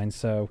that in mind,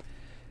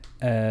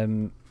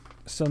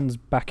 Sun's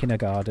back in a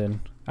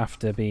garden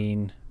after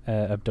being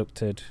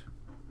abducted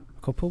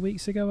a couple of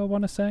weeks ago, I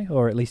want to say,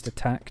 or at least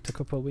attacked a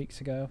couple of weeks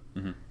ago.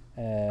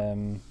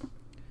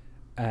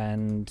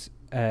 And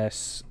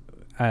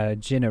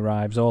Jin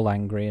arrives all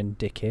angry and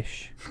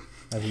dickish,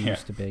 as he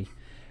used to be,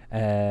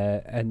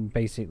 and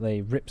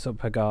basically rips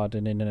up her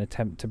garden in an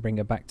attempt to bring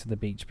her back to the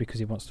beach because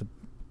he wants to.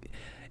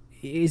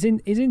 His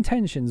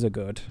intentions are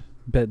good,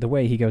 but the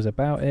way he goes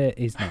about it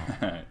is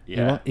not.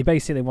 He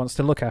basically wants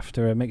to look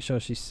after her, make sure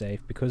she's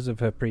safe because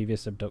of her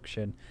previous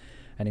abduction,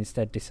 and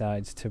instead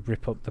decides to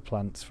rip up the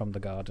plants from the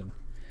garden,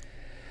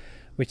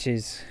 which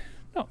is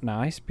not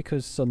nice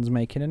because Sun's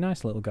making a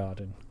nice little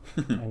garden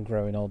and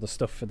growing all the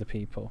stuff for the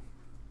people.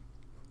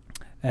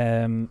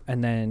 And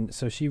then,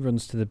 so she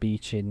runs to the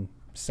beach in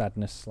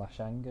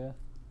sadness/anger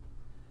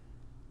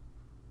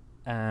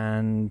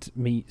and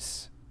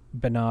meets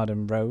Bernard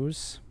and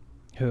Rose,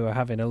 who are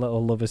having a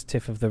little lover's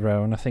tiff of their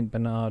own. I think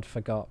Bernard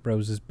forgot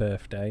Rose's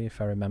birthday,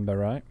 if I remember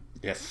right.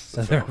 Yes.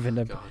 So they're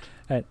having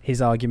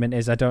his argument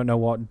is, I don't know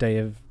what day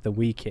of the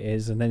week it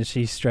is, and then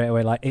she's straight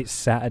away like, it's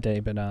Saturday,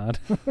 Bernard.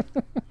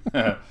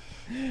 And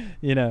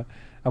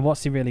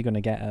what's he really going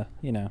to get her?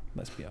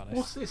 Let's be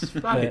honest. It's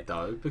valid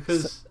though,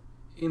 because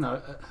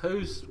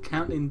who's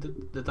counting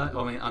the day?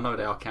 I mean, I know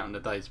they are counting the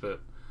days, but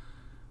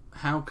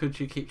how could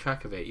you keep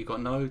track of it? You've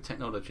got no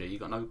technology,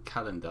 you've got no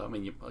calendar. I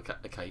mean,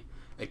 okay,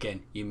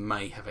 again, you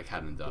may have a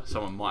calendar.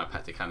 Someone might have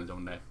packed a calendar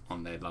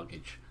on their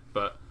luggage,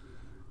 but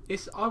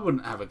I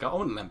wouldn't have a go. I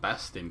wouldn't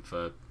lambast him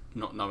for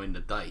not knowing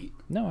the date.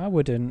 No, I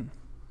wouldn't.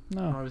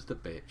 No, I was the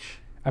bitch.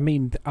 I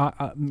mean,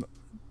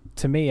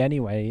 to me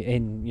anyway,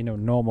 in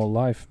normal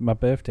life, my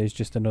birthday is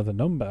just another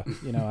number.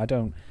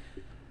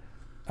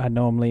 I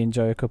normally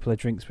enjoy a couple of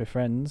drinks with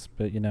friends,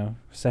 but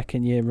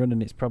second year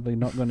running, it's probably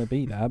not going to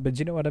be that. But do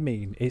you know what I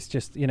mean? It's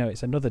just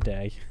it's another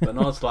day. But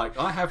I was like,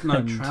 I have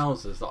no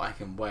trousers that I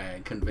can wear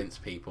and convince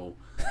people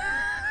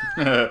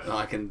that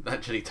I can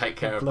actually take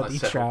care of bloody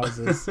myself.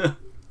 Trousers.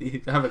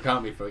 You haven't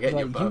got me forget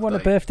your birthday. You want a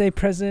birthday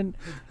present?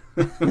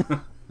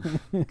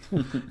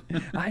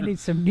 I need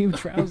some new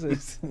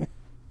trousers.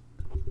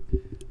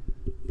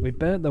 We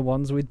burnt the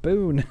ones with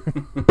Boone.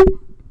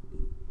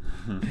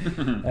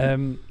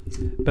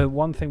 But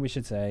one thing we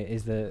should say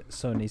is that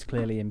Sun is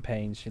clearly in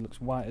pain. She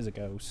looks white as a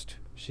ghost.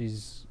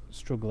 She's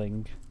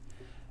struggling.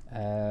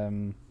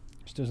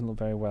 She doesn't look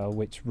very well,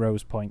 which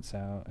Rose points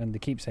out. And they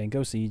keep saying,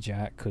 go see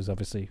Jack, because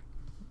obviously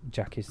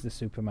Jack is the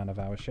Superman of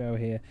our show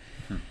here.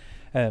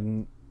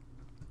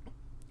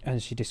 And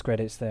she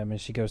discredits them,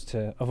 and she goes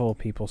to, of all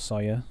people,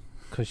 Sawyer,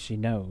 because she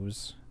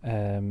knows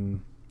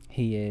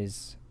he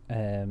is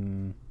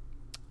in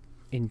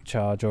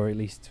charge, or at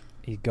least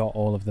he got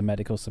all of the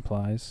medical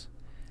supplies.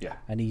 Yeah.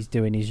 And he's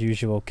doing his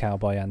usual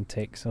cowboy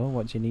antics. Oh,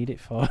 what do you need it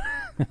for?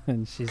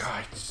 And she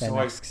then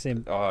asks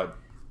him.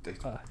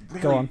 It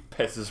really go on.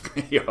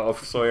 pisses me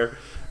off, Sawyer.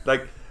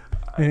 Like,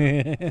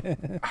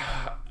 I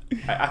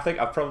think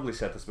I've probably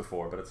said this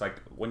before, but it's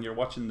like when you're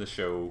watching the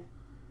show.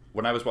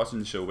 When I was watching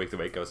the show week to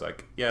week, I was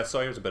like, yeah,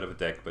 Sawyer's a bit of a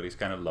dick, but he's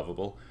kind of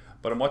lovable.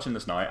 But I'm watching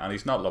this now, and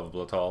he's not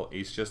lovable at all.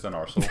 He's just an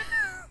arsehole.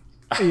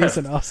 He is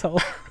an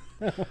arsehole.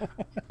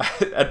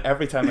 And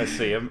every time I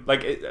see him,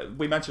 like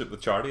we mentioned it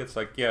with Charlie, it's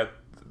like, yeah,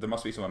 there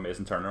must be some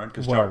amazing turnaround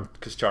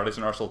because Charlie's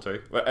an arsehole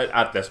too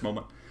at this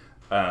moment.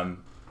 I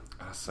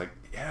was like,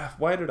 yeah,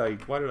 why did I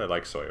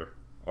like Sawyer,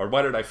 or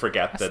why did I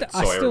forget that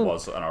Sawyer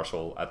was an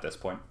arsehole at this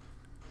point?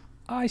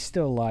 I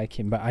still like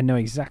him, but I know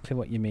exactly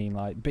what you mean.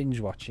 Like binge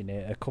watching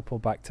it, a couple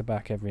back to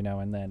back every now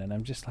and then, and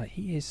I'm just like,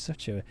 he is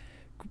such a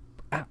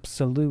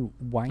absolute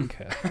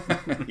wanker.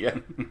 Yeah,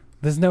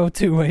 there's no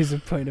two ways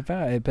of putting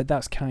about it. But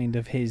that's kind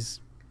of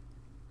his,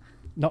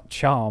 not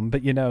charm,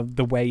 but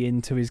the way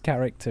into his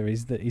character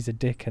is that he's a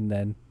dick, and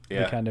then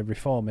they kind of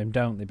reform him,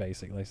 don't they?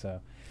 Basically, so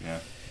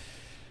yeah.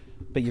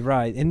 But you're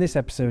right. In this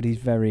episode, he's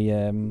very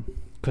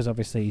because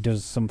obviously he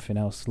does something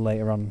else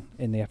later on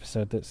in the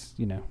episode that's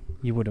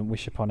you wouldn't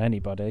wish upon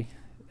anybody,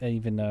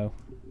 even though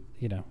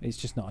it's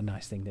just not a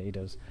nice thing that he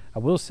does. I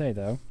will say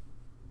though,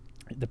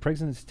 the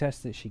pregnancy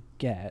test that she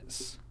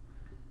gets,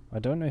 I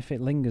don't know if it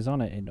lingers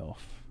on it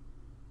enough,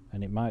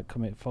 and it might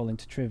fall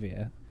into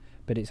trivia,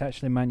 but it's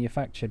actually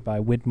manufactured by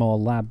Widmore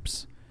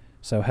Labs.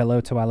 So hello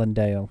to Alan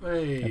Dale,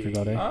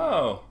 everybody.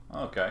 Oh,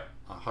 okay.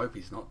 I hope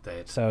he's not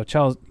dead. So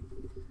Charles.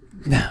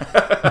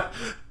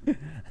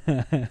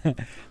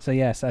 So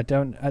yes, I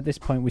don't. At this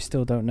point, we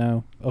still don't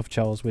know of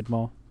Charles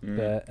Widmore,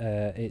 but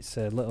it's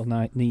a little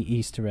neat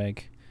Easter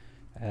egg.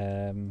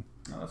 Oh,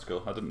 that's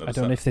cool. I didn't notice. I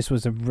don't know if this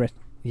was a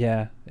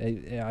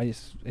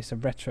it's a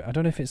retro. I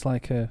don't know if it's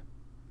like a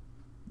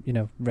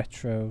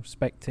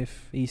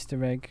retrospective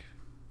Easter egg.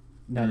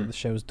 Now that the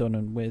show's done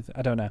and with,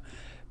 I don't know,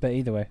 but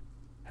either way,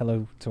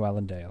 hello to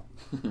Alan Dale,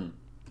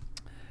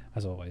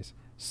 as always.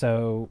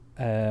 So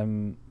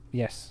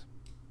yes,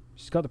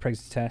 she's got the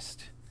pregnancy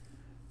test.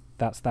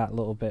 That's that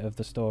little bit of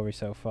the story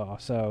so far.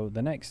 So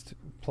the next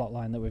plot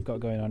line that we've got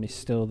going on is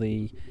still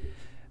the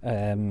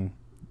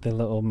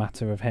little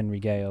matter of Henry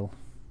Gale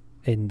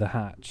in the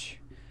hatch,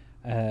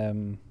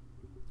 and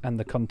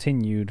the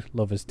continued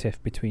lovers'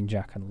 tiff between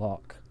Jack and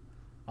Locke,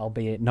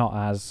 albeit not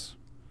as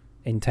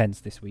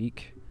intense this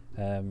week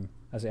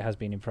as it has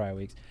been in prior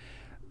weeks.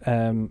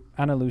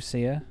 Anna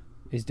Lucia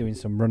is doing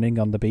some running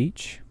on the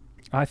beach.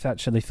 I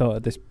actually thought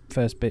at this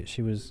first bit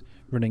she was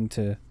running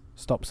to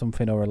stop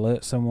something or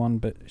alert someone,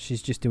 but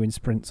she's just doing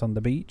sprints on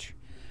the beach.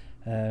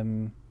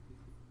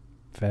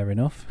 Fair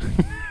enough.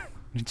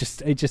 it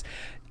just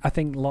I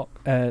think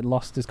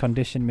Lost has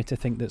conditioned me to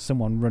think that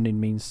someone running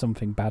means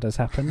something bad has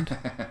happened.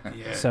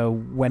 Yeah. So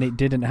when it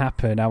didn't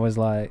happen, I was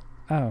like,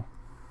 oh,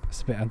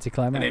 it's a bit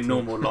anticlimactic. And in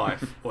normal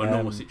life or a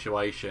normal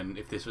situation,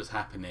 if this was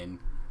happening,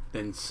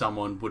 then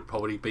someone would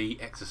probably be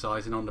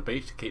exercising on the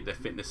beach to keep their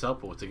fitness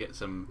up, or to get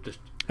some just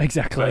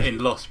exactly. But in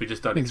Lost, we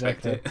just don't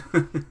expect it.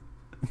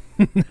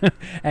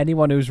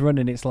 Anyone who's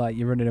running, it's like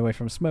you're running away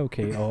from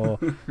Smokey, or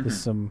there's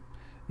some,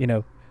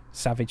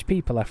 savage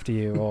people after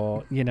you,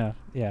 or yeah.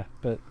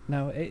 But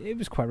no, it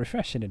was quite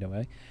refreshing in a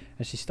way.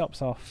 And she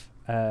stops off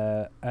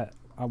at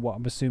what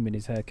I'm assuming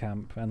is her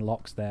camp, and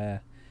Locke's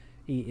there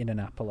eating an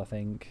apple, I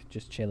think,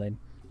 just chilling.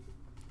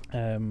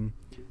 And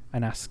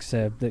asks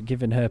her that,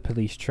 given her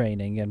police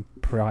training and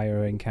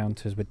prior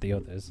encounters with the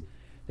others,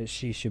 that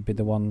she should be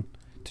the one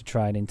to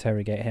try and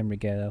interrogate Henry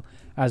Gale.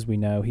 As we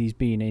know, he's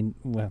been in,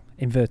 well,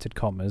 inverted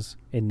commas,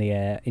 in the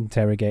air,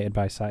 interrogated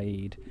by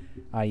Saeed,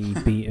 i.e.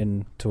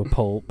 beaten to a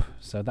pulp,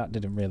 so that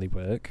didn't really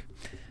work.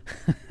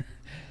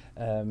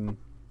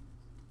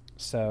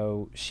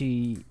 So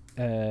she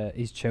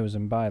is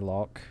chosen by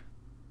Locke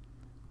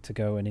to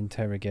go and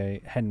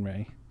interrogate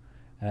Henry.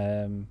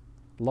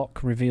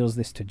 Locke reveals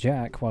this to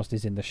Jack whilst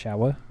he's in the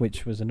shower,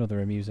 which was another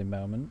amusing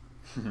moment.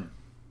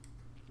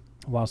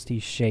 Whilst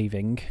he's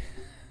shaving.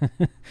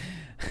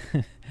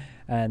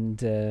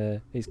 And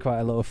it's quite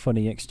a lot of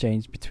funny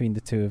exchange between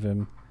the two of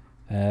them.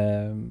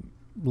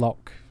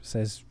 Locke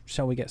says,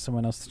 shall we get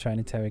someone else to try and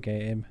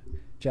interrogate him?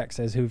 Jack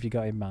says, who have you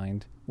got in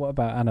mind? What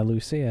about Anna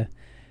Lucia?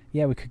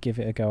 Yeah, we could give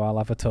it a go. I'll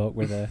have a talk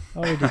with her.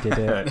 Already did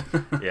it.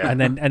 Yeah. And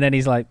then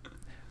he's like,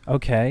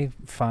 okay,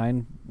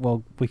 fine.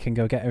 Well, we can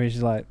go get her.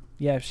 He's like,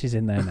 yeah, she's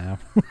in there now.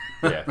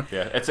 Yeah.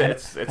 It's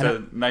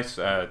a nice.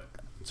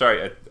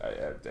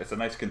 It's a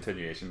nice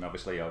continuation,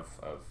 obviously, of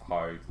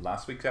how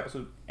last week's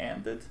episode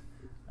ended.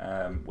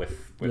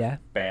 With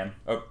Ben.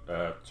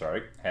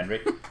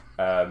 Henry.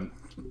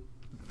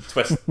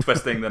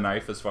 Twisting the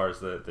knife as far as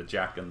the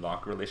Jack and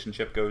Locke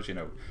relationship goes. You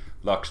know,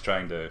 Locke's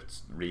trying to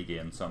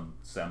regain some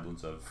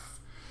semblance of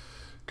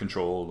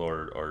control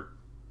or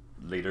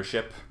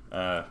leadership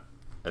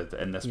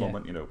in this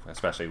moment. You know,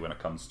 especially when it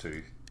comes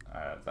to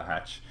the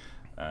hatch.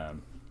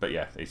 But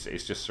yeah,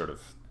 it's just sort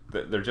of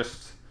they're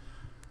just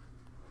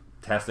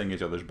testing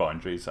each other's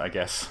boundaries, I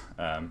guess,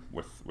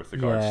 with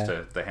regards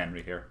to the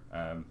Henry here.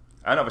 And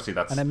obviously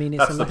that's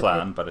the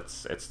plan, but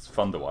it's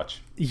fun to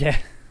watch. Yeah.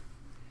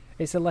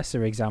 It's a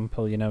lesser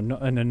example, you know.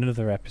 Not in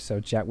another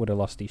episode, Jack would have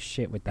lost his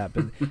shit with that,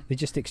 but they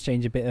just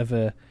exchange a bit of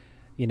a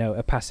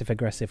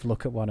passive-aggressive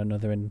look at one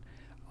another, and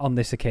on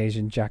this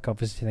occasion, Jack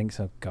obviously thinks,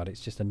 oh God,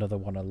 it's just another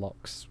one of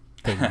Locke's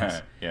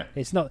things. Yeah.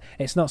 It's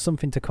not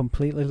something to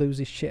completely lose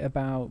his shit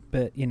about,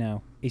 but, you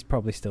know, he's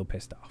probably still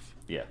pissed off.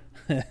 Yeah.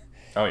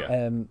 Oh,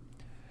 yeah.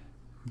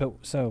 But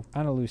so,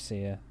 Anna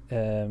Lucia,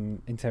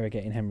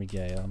 interrogating Henry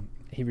Gale.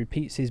 He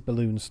repeats his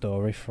balloon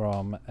story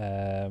from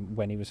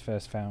when he was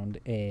first found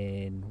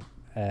in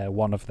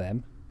one of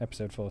them,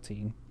 episode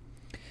 14.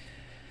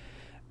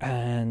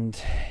 And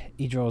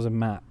he draws a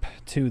map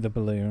to the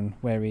balloon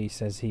where he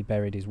says he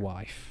buried his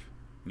wife.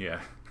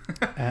 Yeah.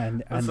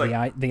 And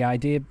like, the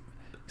idea...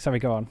 Sorry,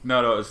 go on.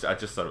 No, I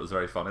just thought it was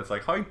very fun. It's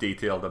like, how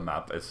detailed a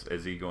map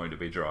is he going to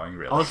be drawing,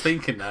 really? I was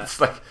thinking that. It's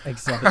like...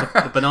 Exactly.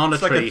 The banana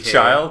it's tree like a here.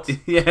 child.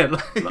 Yeah.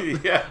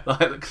 Yeah.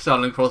 Like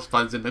Sun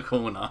crossbones in the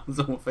corner.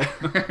 Sort of thing.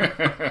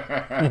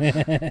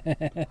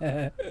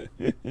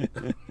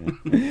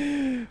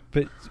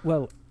 But,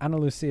 well, Anna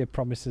Lucia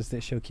promises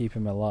that she'll keep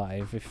him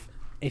alive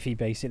if he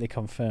basically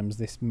confirms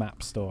this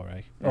map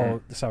story.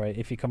 Or, sorry,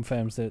 if he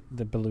confirms that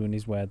the balloon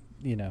is where,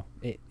 you know,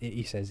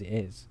 he says it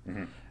is.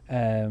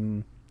 Mm-hmm.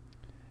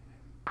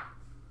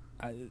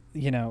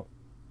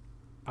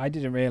 I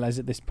didn't realise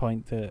at this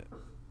point that,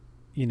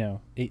 you know,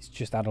 it's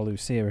just Anna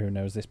Lucia who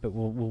knows this, but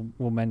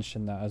we'll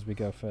mention that as we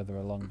go further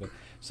along. But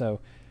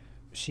so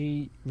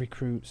she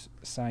recruits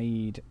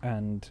Saeed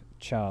and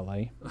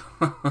Charlie.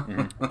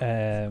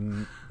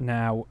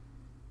 Now,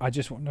 I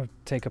just want to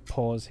take a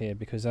pause here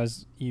because,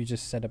 as you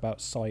just said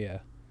about Sawyer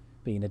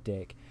being a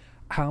dick,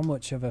 how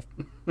much of a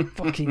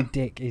fucking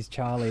dick is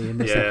Charlie in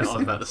this episode? I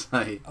was about to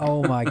say.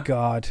 Oh my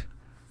God.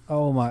 I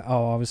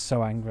was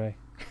so angry.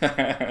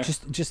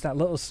 just that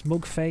little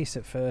smug face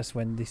at first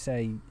when they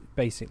say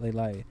basically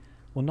like,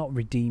 well, not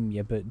redeem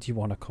you, but do you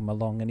want to come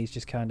along? And he's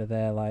just kind of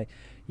there like,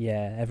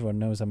 yeah, everyone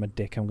knows I'm a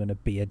dick, I'm going to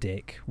be a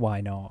dick, why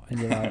not? And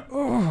you're like,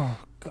 oh,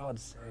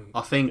 God's sake.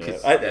 I think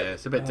it's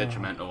a bit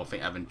detrimental, I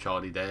think, having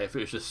Charlie there. If it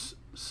was just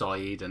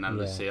Saeed and Anna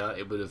Lucia,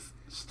 it would have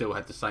still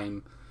had the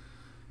same,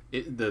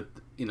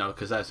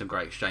 because they had some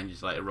great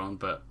exchanges later on,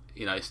 but,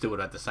 you know, it still would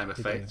have had the same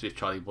effect if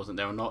Charlie wasn't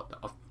there or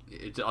not.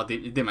 It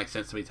didn't make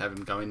sense to me to have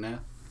him go in there.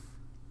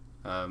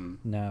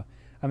 No,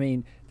 I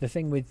mean, the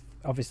thing with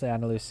obviously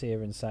Anna Lucia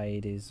and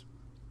Saeed is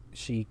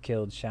she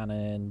killed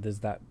Shannon. There's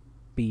that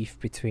beef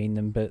between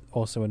them, but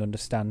also an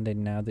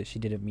understanding now that she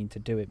didn't mean to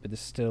do it, but there's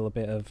still a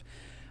bit of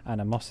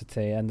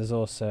animosity, and there's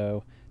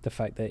also the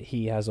fact that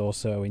he has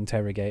also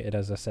interrogated,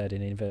 as I said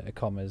in inverted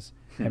commas,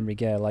 Henry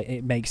Gale. Like,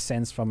 it makes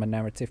sense from a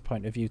narrative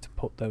point of view to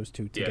put those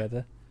two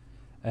together.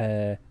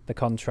 The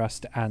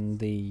contrast and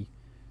the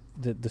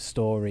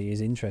story is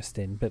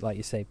interesting, but like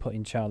you say,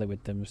 putting Charlie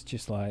with them was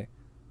just like,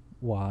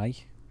 why?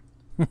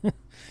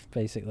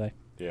 Basically.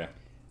 Yeah.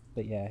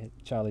 But yeah,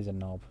 Charlie's a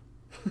knob.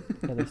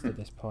 At least at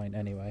this point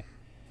anyway.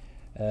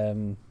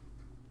 Where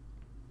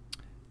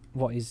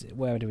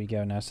do we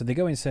go now? So they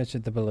go in search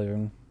of the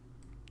balloon,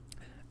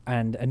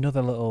 and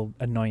another little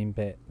annoying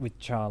bit with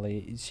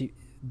Charlie,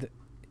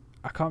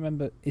 I can't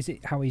remember, is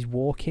it how he's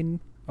walking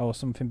or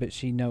something, but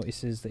she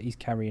notices that he's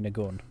carrying a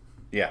gun.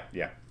 Yeah.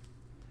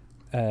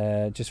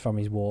 Just from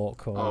his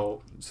walk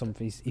or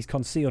something. He's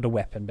concealed a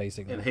weapon,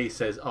 basically. And he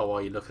says, "Oh,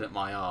 are you looking at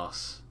my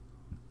ass?"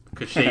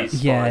 Because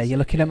she's yeah, you're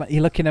looking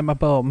at my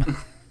bum.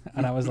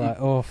 And I was like,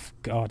 oh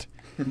God,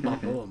 my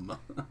bum.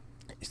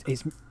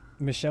 It's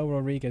Michelle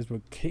Rodriguez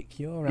would kick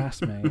your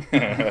ass, mate.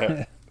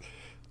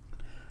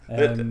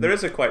 There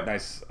is a quite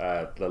nice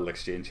little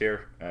exchange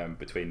here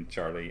between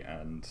Charlie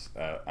and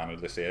Ana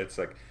Lucia. It's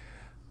like,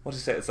 what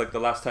does it say? It's like the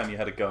last time you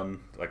had a gun,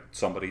 like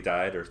somebody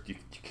died or you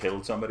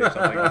killed somebody or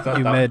something. I thought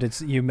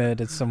you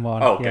murdered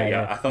someone. Oh, okay,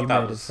 yeah. I thought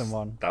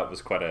that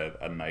was quite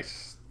a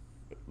nice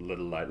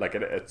little line. Like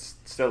it's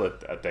still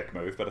a dick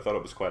move, but I thought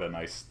it was quite a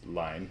nice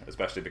line,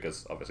 especially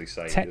because obviously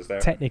Saeed is there.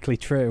 Technically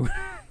true.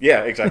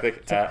 Yeah, exactly.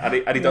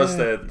 And he does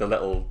the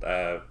little.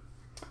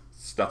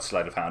 Not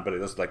sleight of hand, but he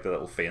does like the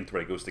little feint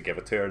where he goes to give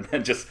it to her and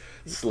then just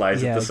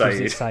slides it to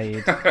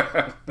Saeed.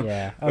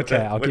 Yeah, okay,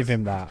 I'll give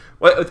him that.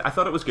 Well, I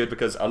thought it was good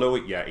because although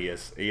he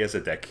is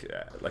a dick,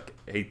 like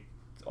he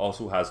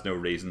also has no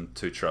reason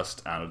to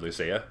trust Ana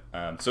Lucia.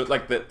 So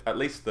like at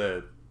least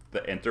the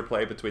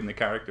interplay between the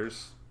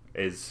characters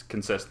is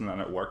consistent and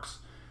it works.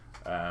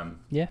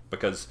 Yeah,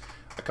 because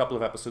a couple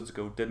of episodes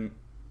ago, didn't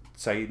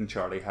Saeed and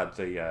Charlie had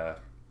the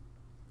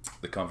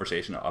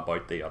conversation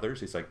about the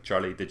others? He's like,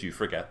 Charlie, did you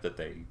forget that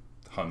they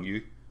hung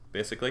you,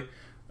 basically?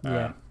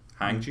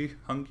 Hanged you.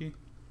 Hung.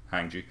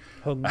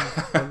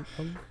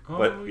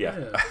 But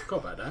yeah,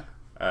 forgot about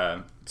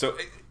that. So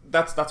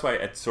that's why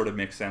it sort of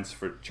makes sense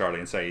for Charlie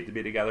and Saeed to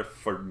be together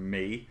for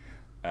me,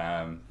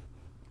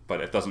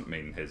 but it doesn't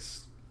mean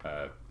his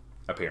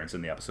appearance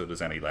in the episode is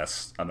any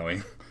less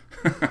annoying.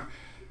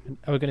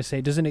 I was going to say,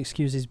 it doesn't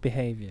excuse his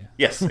behaviour.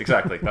 Yes,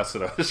 exactly. That's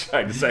what I was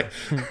trying to say.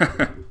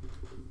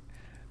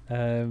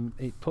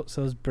 It puts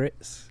those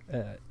Brits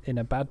in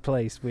a bad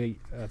place.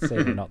 I'd say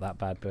we're not that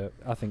bad, but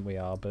I think we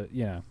are. But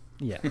yeah.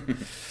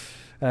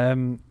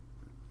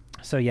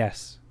 So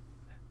yes,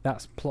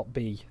 that's plot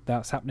B.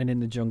 That's happening in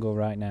the jungle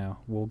right now.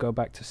 We'll go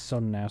back to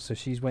Sun now. So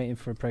she's waiting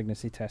for a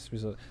pregnancy test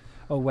result.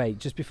 Oh wait,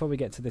 just before we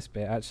get to this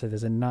bit, actually,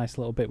 there's a nice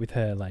little bit with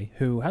Hurley,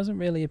 who hasn't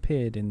really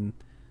appeared in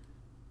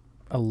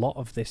a lot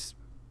of these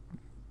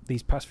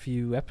past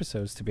few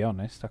episodes. To be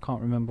honest, I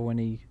can't remember when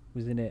he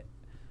was in it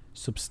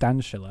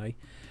substantially.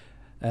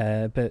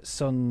 But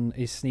Sun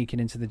is sneaking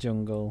into the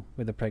jungle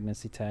with a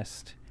pregnancy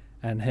test,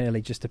 and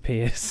Hurley just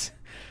appears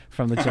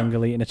from the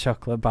jungle eating a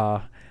chocolate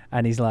bar,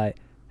 and he's like,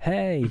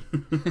 "Hey,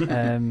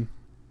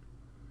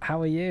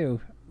 how are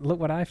you? Look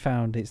what I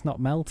found. It's not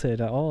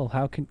melted at all.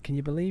 How can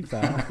you believe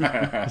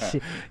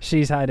that?"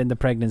 She's hiding the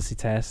pregnancy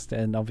test,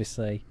 and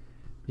obviously,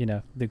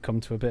 they've come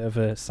to a bit of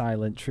a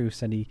silent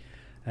truce, and he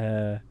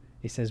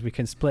says, "We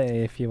can split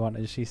it if you want,"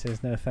 and she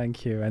says, "No,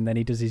 thank you." And then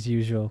he does his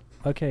usual,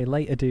 "Okay,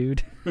 later,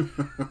 dude."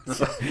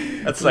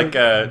 It's like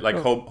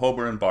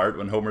Homer and Bart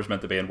when Homer's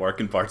meant to be in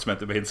work and Bart's meant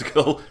to be in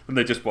school, and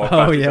they just walk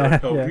past each other.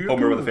 Yeah.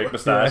 Homer with a fake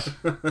moustache.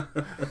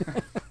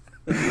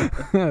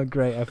 Oh,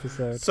 great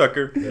episode.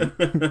 Sucker.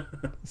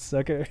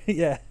 Sucker,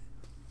 yeah.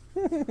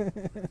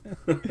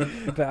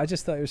 But I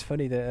just thought it was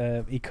funny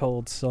that he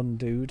called Sun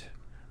dude.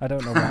 I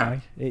don't know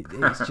why.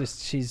 It's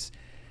just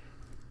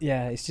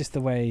it's just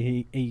the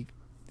way he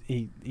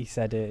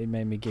said it. It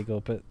made me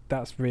giggle. But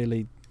that's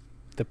really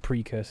the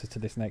precursor to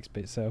this next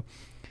bit. So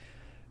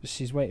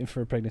she's waiting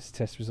for a pregnancy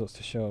test results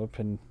to show up,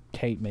 and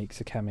Kate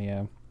makes a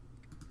cameo.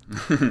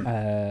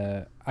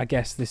 I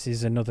guess this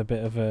is another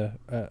bit of a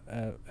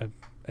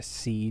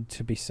seed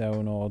to be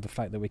sown, or the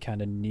fact that we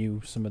kind of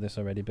knew some of this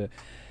already. But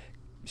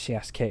she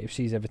asks Kate if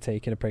she's ever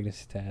taken a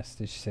pregnancy test,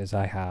 and she says,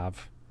 "I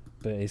have,"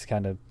 but it's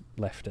kind of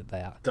left at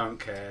that. Don't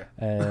care.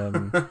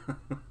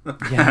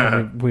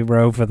 Yeah, we were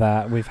over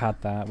that. We've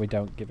had that. We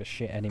don't give a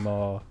shit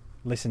anymore.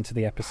 Listen to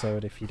the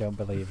episode if you don't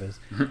believe us.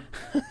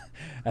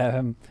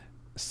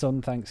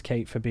 Sun thanks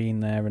Kate for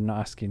being there and not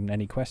asking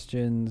any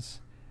questions.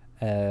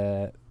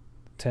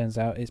 Turns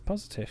out it's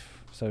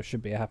positive, so it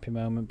should be a happy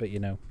moment, but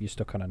you're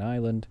stuck on an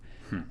island.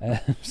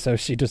 So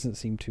she doesn't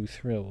seem too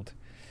thrilled.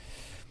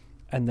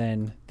 And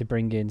then they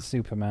bring in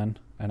Superman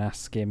and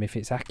ask him if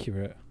it's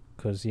accurate,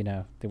 because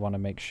they want to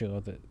make sure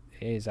that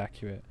it is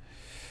accurate.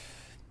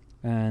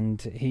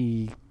 And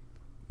he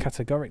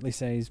categorically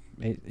says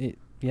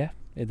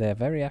they're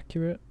very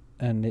accurate,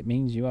 and it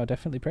means you are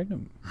definitely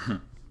pregnant.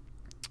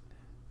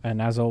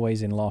 And as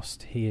always in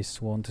Lost, he is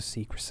sworn to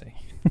secrecy.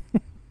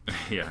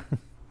 Yeah.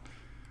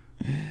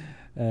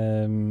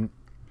 So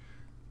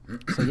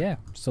yeah,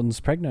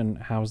 Sun's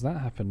pregnant. How's that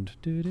happened?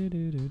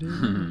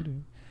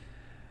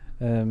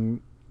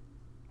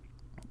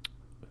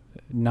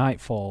 Night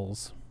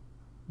falls.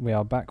 We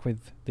are back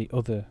with the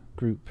other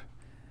group.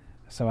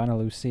 So Ana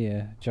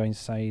Lucia joins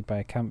Saeed by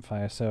a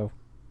campfire. So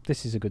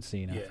this is a good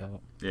scene, I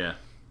thought. Yeah.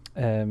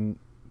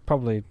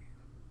 Probably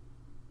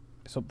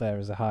it's up there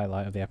as a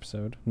highlight of the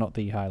episode. Not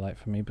the highlight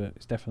for me, but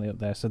it's definitely up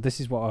there. So this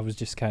is what I was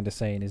just kind of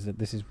saying, is that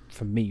this is,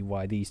 for me,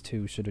 why these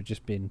two should have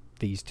just been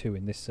these two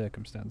in this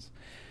circumstance.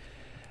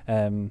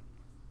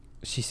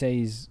 She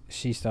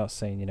starts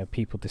saying,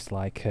 people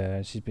dislike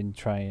her. She's been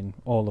trying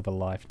all of her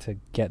life to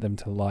get them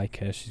to like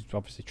her. She's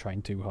obviously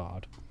trying too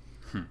hard.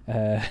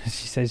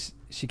 She says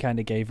she kind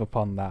of gave up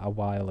on that a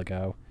while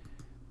ago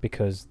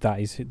because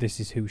this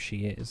is who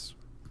she is.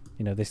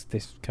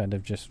 This kind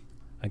of just,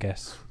 I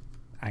guess,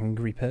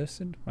 angry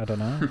person. I don't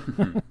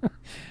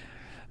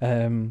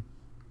know.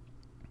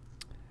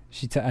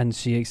 And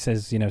she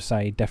says,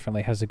 Saeed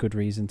definitely has a good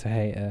reason to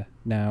hate her.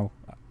 Now,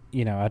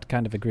 I'd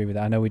kind of agree with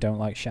that. I know we don't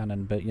like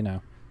Shannon, but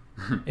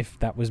if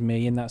that was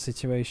me in that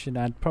situation,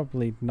 I'd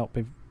probably not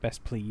be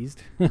best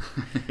pleased with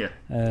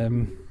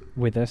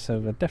her.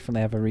 So I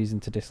definitely have a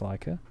reason to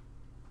dislike her.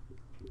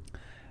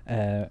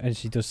 And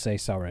she does say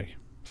sorry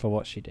for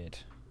what she did.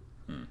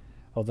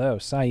 Although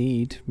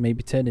Saeed may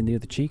be turning the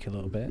other cheek a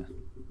little bit,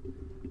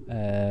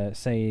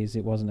 says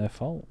it wasn't her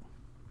fault.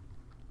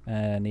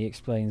 And he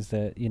explains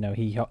that he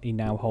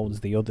now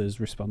holds the others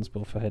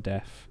responsible for her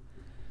death,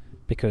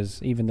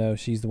 because even though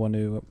she's the one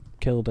who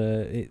killed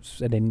her, it's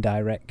an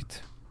indirectly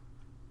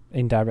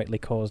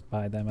caused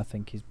by them, I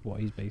think is what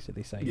he's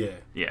basically saying.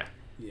 Yeah.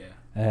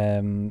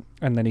 And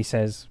then he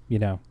says,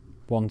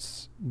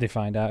 once they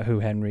find out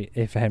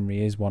if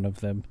Henry is one of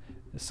them,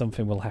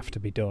 something will have to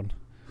be done.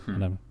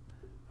 And I'm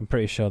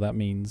pretty sure that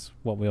means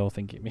what we all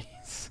think it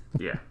means.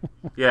 Yeah.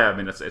 I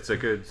mean, it's a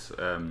good.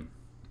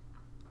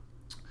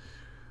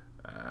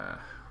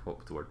 What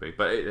would the word be?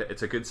 But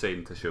it's a good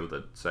scene to show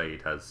that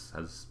Saeed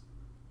has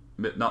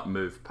not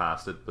moved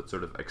past it, but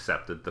sort of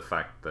accepted the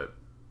fact that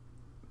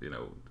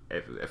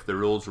if the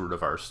roles were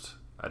reversed,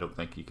 I don't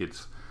think you could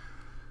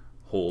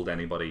hold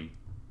anybody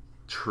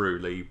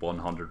truly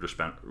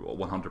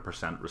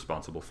 100%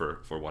 responsible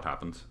for what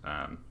happened.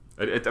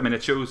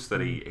 It shows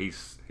that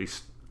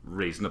he's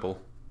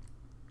reasonable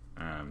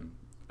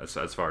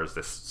as far as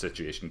this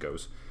situation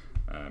goes.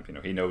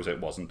 He knows it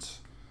wasn't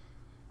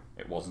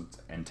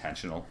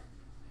intentional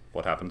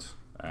what happened,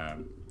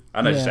 and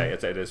as you say,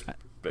 it is.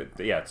 But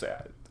yeah,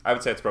 I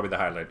would say it's probably the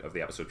highlight of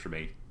the episode for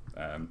me.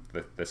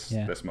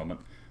 This moment,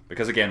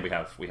 because again we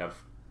have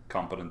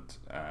competent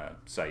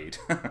Saeed.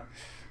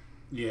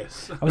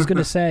 Yes. I was going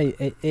to say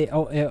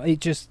it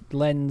just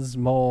lends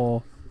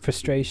more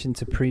frustration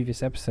to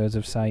previous episodes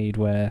of Saeed,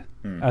 where,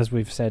 as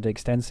we've said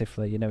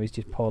extensively, he's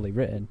just poorly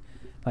written.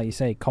 Like you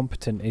say,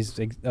 competent is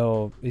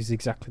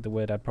exactly the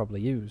word I'd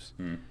probably use.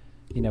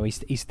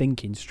 He's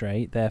thinking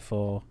straight,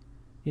 therefore,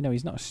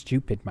 he's not a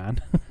stupid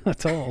man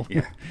at all.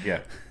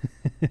 Yeah.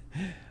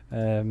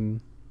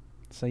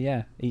 So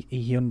yeah,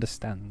 he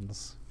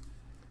understands.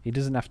 He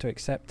doesn't have to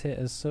accept it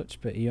as such,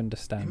 but he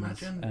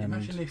understands.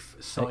 Imagine if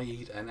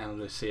Saeed and Ana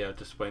Lucia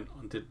just went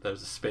and there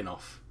was a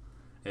spin-off.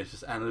 It was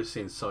just Ana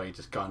Lucia and Saeed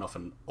just going off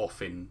and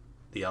offing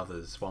the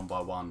others one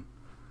by one.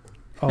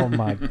 Oh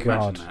my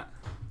god, that.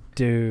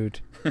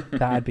 Dude,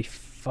 that'd be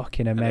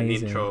fucking amazing. And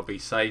then the intro will be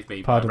 "Save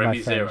Me" Pardon by my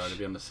Remy Zero. French. It'll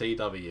be on the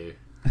CW.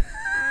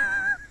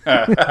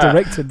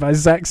 Directed by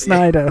Zack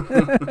Snyder.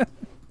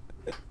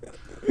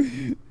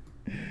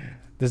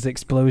 There's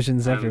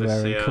explosions And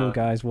everywhere, Lucia and cool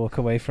guys walk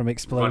away from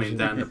explosions. Running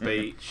down the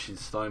beach in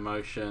slow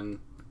motion.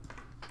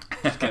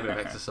 Just get a bit of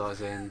exercise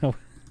in.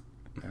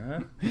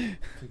 Pretty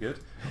good.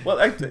 Well,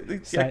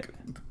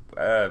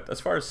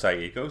 as far as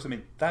Saeed goes, I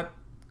mean, that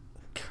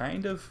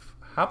kind of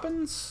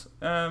happens.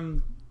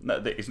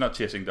 He's not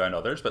chasing down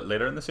others, but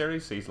later in the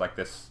series, he's like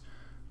this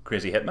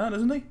crazy hitman,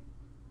 isn't he?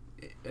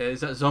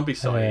 Is that Zombie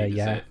Saeed?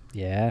 Yeah. Is it?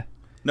 Yeah.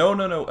 No.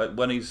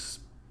 When he's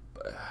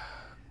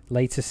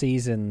later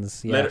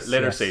seasons, yes,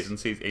 later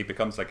seasons, he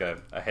becomes like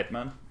a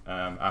hitman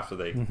after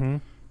they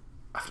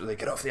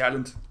get off the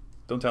island.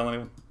 Don't tell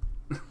anyone.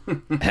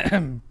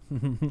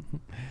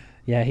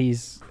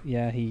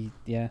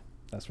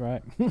 That's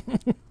right.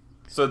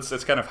 So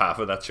it's kind of half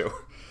of that show.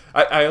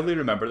 I only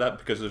remember that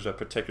because there's a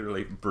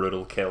particularly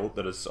brutal kill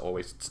that is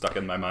always stuck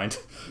in my mind.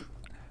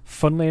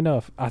 Funnily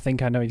enough, I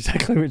think I know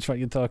exactly which one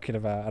you're talking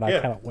about, and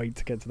I cannot wait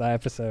to get to that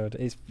episode.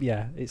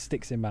 It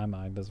sticks in my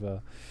mind as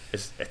well.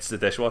 It's the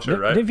dishwasher,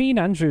 right? Naveen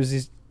Andrews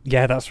is...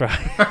 Yeah, that's right.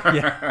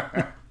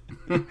 Yeah.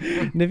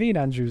 Naveen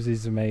Andrews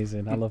is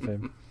amazing. I love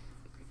him.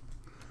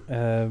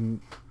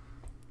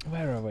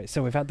 Where are we?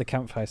 So we've had the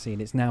campfire scene.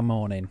 It's now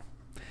morning.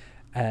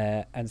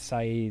 And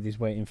Saeed is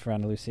waiting for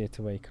Ana Lucia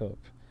to wake up.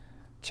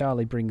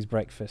 Charlie brings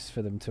breakfast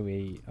for them to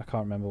eat. I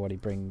can't remember what he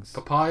brings.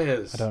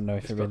 Papayas. I don't know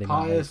if it really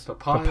matters.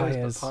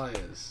 Papayas.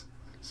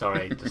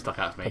 Sorry, it just stuck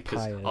out to me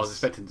because I Papayas. was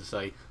expecting to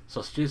say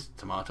sausages,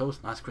 tomatoes,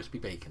 nice crispy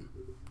bacon.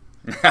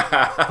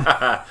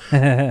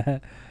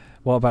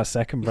 What about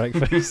second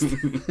breakfast?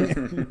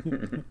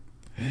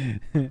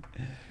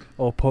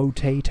 Or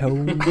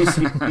potatoes?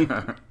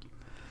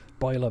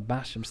 Boil a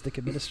mash and stick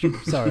a bit of soup.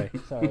 Sorry.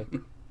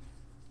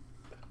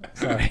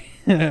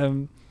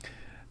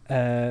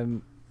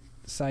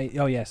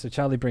 So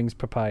Charlie brings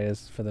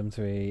papayas for them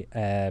to eat,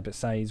 but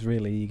Saeed's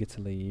really eager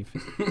to leave.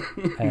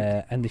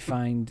 And they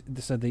find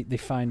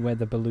where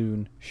the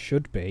balloon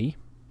should be,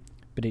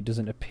 but it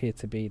doesn't appear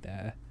to be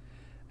there.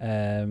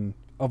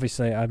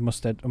 Obviously, I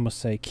must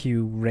say,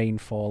 cue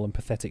rainfall and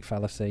pathetic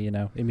fallacy.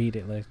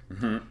 Immediately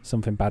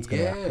something bad's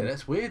going to happen. Yeah,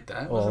 that's weird,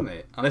 wasn't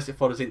it? Unless it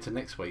follows into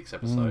next week's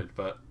episode,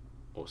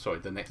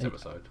 the next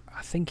episode.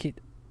 I think it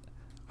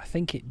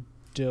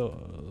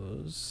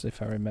does,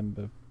 if I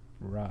remember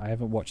right. I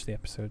haven't watched the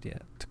episode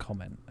yet to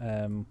comment.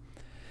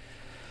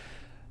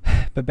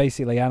 But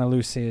basically, Ana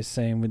Lucia is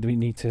saying we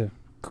need to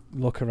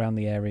look around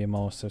the area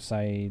more. So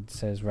Saeed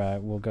says,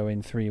 right, we'll go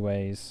in 3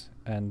 ways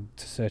and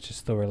to search as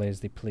thoroughly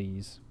as they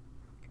please.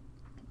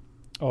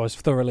 or as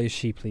thoroughly as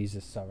she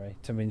pleases, sorry,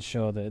 to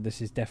ensure that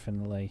this is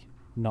definitely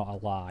not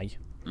a lie.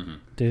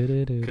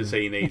 Because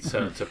he needs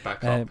her to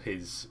back up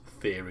his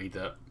theory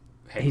that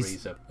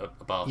Henry's a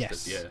bastard.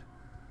 Yes.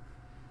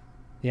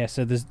 Yeah,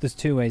 so there's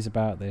two ways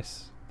about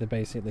this. They're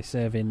basically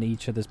serving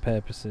each other's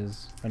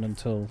purposes, and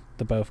until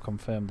they're both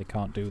confirmed, they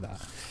can't do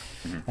that.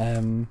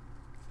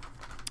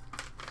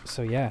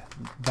 So yeah,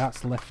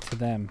 that's left to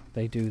them.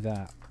 They do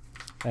that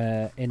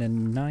in a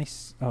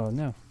nice... Oh,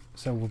 no.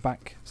 So we're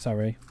back...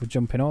 Sorry, we're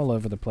jumping all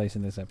over the place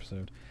in this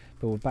episode.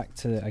 But we're back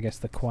to, I guess,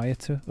 the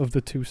quieter of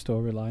the two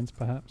storylines,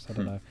 perhaps. I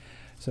don't know.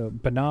 So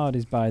Bernard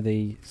is by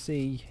the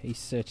sea. He's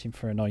searching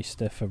for an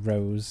oyster for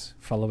Rose,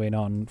 following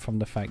on from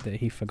the fact that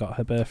he forgot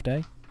her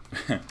birthday.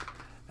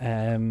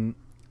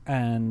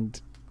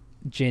 And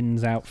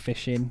Jin's out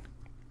fishing,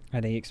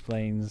 and he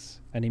explains,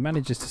 and he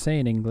manages to say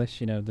in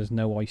English, there's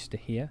no oyster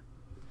here.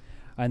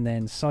 And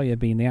then Sawyer,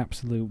 being the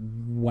absolute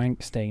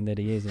wank stain that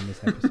he is in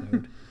this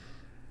episode,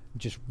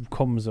 just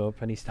comes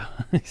up and he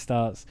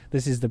starts.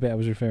 This is the bit I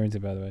was referring to,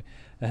 by the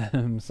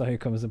way. Sawyer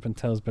comes up and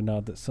tells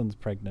Bernard that Sun's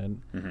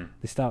pregnant.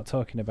 They start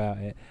talking about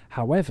it.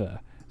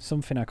 However,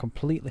 something I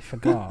completely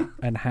forgot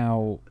and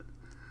how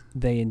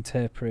they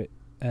interpret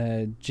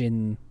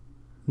Jin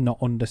not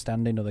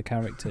understanding other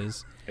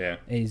characters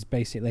is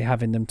basically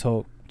having them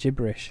talk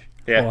gibberish.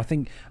 Yeah. Or I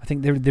think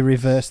they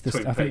reverse this.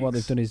 Twin I think what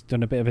Peaks. they've done is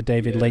done a bit of a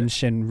David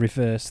Lynch and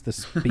reverse the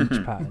speech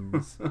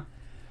patterns.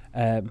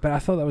 But I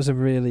thought that was a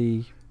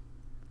really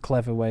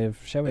clever way of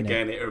showing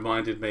Again, it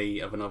reminded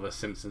me of another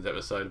Simpsons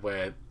episode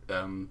where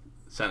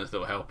Santa's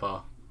little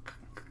helper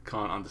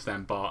can't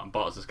understand Bart, and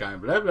Bart's just going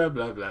blah blah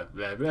blah blah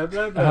blah blah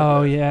blah blah.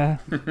 Oh yeah.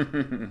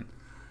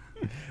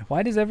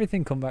 Why does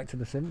everything come back to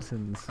the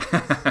Simpsons?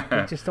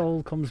 It just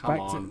all comes Come back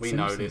on, to the we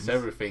Simpsons. know this.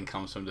 Everything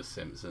comes from the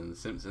Simpsons.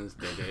 Simpsons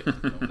did it,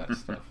 and all that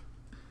stuff.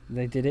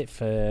 They did it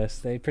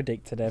first. They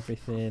predicted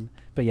everything.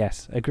 But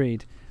yes,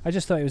 agreed. I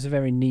just thought it was a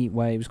very neat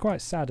way. It was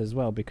quite sad as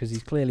well because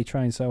he's clearly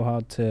trying so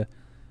hard to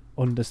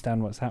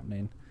understand what's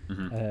happening,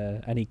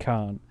 and he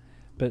can't.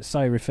 But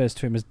Sawyer refers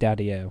to him as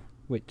Daddy-O,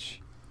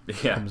 which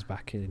comes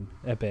back in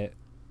a bit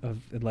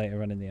of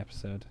later on in the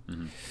episode.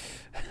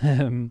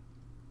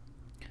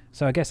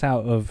 So I guess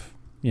out of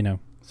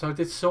So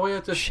did Sawyer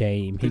just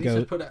shame, Did he goes.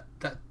 just put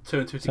that two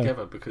and two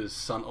together because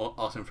Sun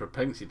asked him for a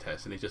pregnancy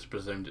test and he just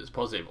presumed it was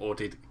positive, or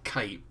did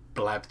Kate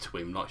blab to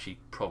him like she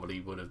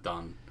probably would have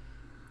done?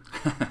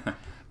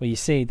 Well, you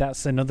see,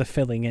 that's another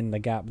filling in the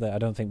gap that I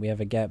don't think we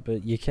ever get,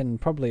 but you can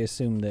probably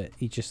assume that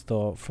he just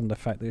thought from the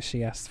fact that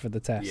she asked for the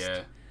test.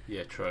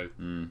 Yeah, true.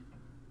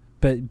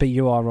 But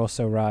you are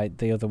also right.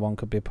 The other one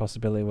could be a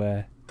possibility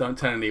where Don't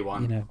tell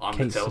anyone. I'm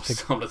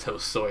Kate's gonna tell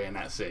Sawyer, and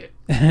that's it.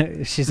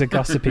 she's a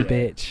gossipy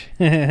bitch.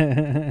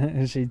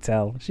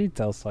 She'd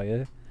tell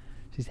Sawyer.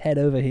 She's head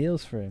over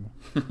heels for him.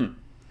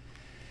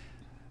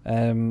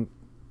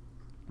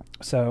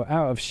 So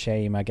out of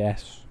shame, I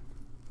guess,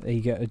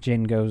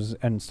 Jin goes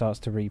and starts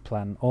to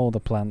replant all the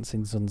plants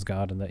in Sun's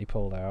garden that he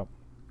pulled out,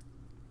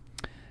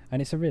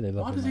 and it's a really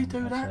lovely. Why does he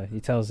moment, do actually. that? He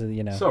tells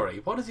her,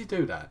 Sorry, why does he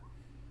do that?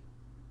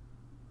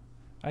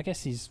 I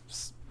guess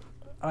he's.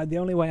 The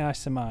only way I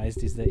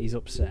surmised is that he's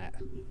upset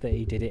that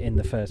he did it in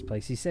the first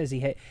place. He says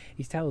he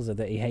tells her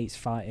that he hates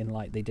fighting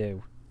like they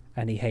do,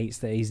 and he hates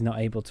that he's not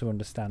able to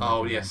understand.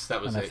 Oh everyone. yes, that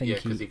was And it. Yeah,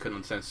 because he couldn't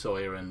understand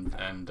Sawyer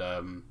and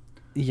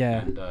who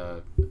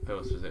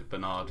else was it?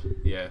 Bernard.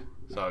 Yeah.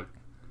 So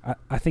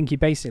I think he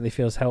basically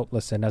feels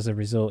helpless, and as a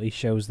result, he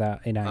shows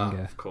that in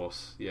anger, of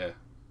course, yeah.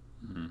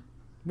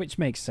 which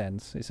makes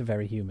sense. It's a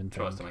very human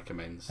thing. Tries to make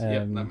amends. Yeah,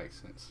 that makes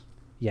sense.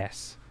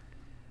 Yes.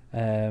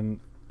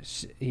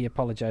 He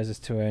apologizes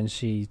to her, and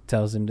she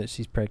tells him that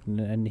she's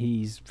pregnant, and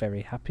he's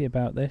very happy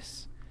about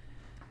this.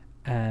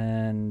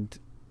 And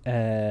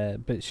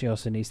but she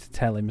also needs to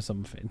tell him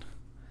something,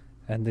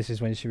 and this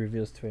is when she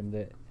reveals to him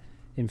that,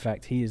 in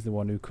fact, he is the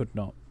one who could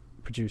not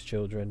produce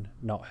children,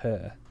 not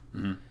her.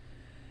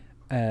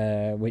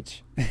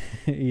 Which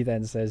he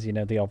then says,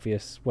 the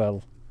obvious.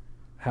 Well,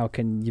 how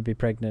can you be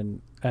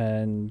pregnant?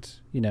 And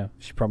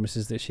she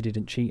promises that she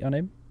didn't cheat on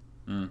him.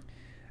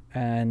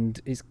 And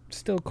it's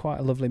still quite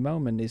a lovely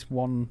moment. It's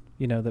one,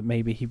 that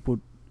maybe he would,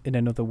 in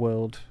another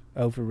world,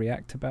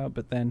 overreact about,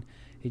 but then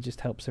he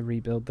just helps her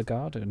rebuild the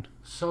garden.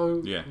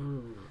 So,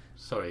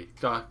 sorry,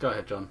 go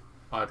ahead, John.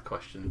 I had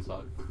questions.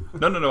 Like,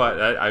 No,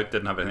 I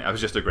didn't have anything. I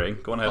was just agreeing.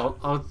 Go on ahead.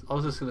 I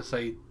was just going to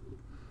say,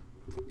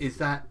 is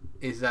that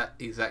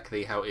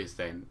exactly how it is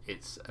then?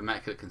 It's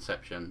Immaculate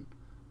Conception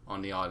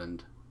on the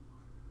island,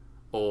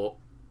 or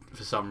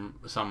for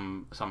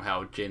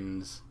somehow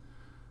Jin's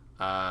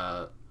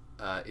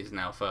is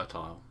now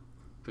fertile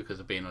because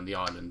of being on the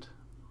island.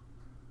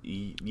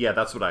 Yeah,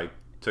 that's what I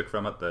took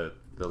from it. The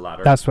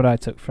latter. That's what I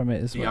took from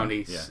it as well.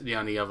 The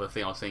only other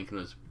thing I was thinking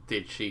was,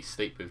 did she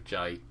sleep with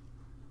Jay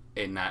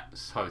in that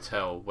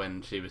hotel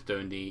when she was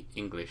doing the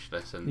English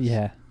lessons?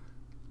 Yeah.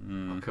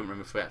 I couldn't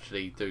remember if we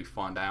actually do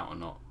find out or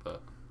not,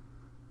 but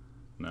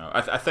no,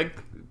 I think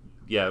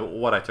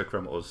what I took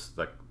from it was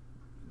like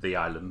the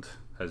island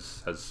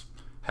has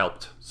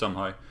helped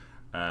somehow,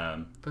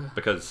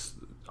 because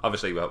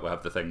obviously we'll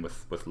have the thing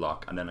with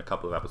Locke, and then a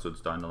couple of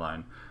episodes down the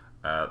line,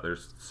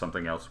 there's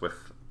something else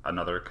with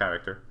another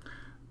character,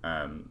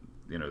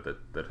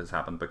 that has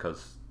happened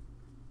because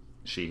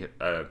he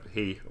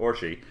or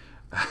she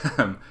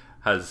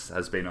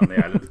has been on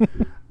the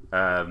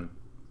island.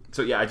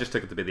 So yeah, I just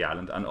took it to be the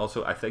island, and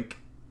also I think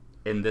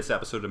in this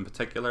episode in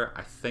particular,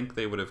 I think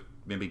they would have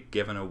maybe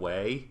given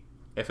away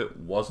if it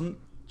wasn't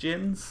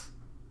Jin's.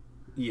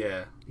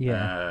 Yeah.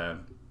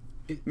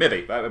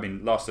 Maybe. I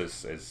mean, Lost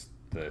is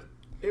the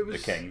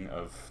king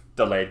of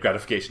delayed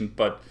gratification,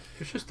 but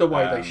it's just the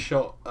way they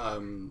shot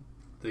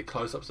the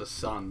close-ups of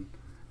Sun,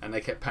 and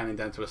they kept panning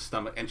down to her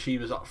stomach, and she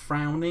was like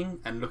frowning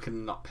and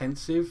looking like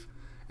pensive,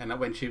 and that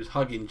when she was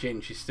hugging Jin,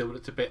 she still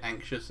looked a bit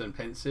anxious and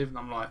pensive, and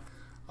I'm like,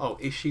 oh,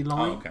 is she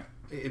lying? Oh, okay.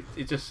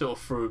 It just sort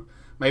of threw.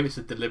 Maybe it's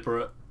a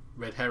deliberate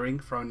red herring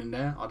thrown in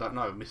there. I don't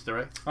know,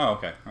 misdirect. Oh,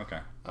 okay.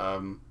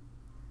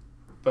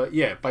 But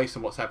yeah, based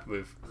on what's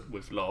happened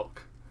with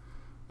Locke,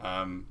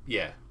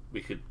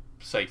 we could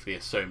safely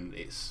assume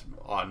it's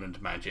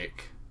island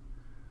magic.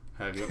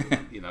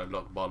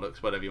 Locke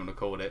bollocks, whatever you want to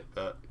call it.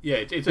 But yeah,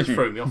 it just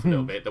threw me off a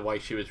little bit, the way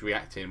she was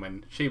reacting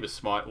when she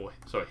was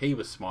he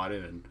was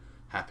smiling and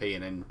happy,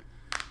 and then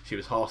she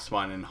was half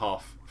smiling and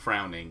half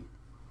frowning,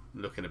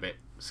 looking a bit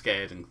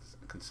scared and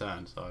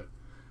concerned. So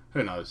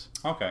who knows?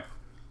 Okay.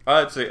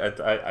 I'd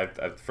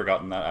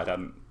forgotten that. I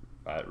hadn't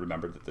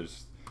remembered that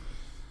there's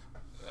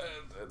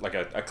like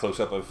a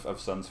close-up of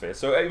Sun's face.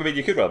 So I mean,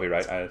 you could well be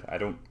right. I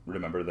don't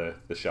remember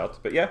the shot,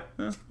 but yeah,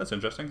 that's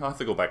interesting. I'll have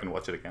to go back and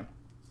watch it again,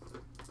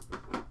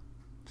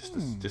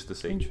 just to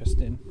see.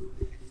 Interesting.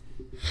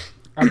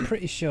 I'm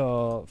pretty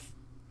sure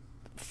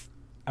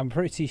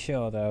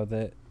though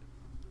that,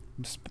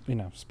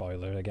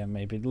 spoiler again,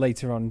 maybe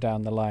later on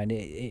down the line,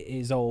 it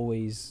is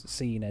always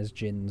seen as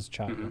Jin's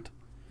child.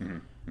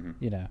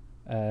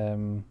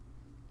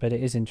 But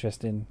it is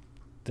interesting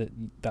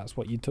that's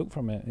what you took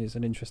from it. It's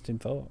an interesting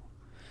thought.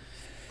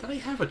 Do they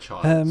have a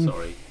child?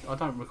 Sorry, I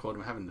don't recall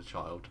them having the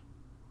child.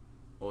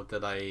 Or do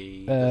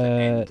they? Does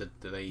it end?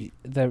 Do they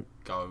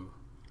go?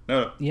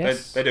 No.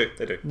 Yes. They do.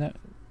 No,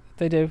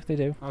 they do.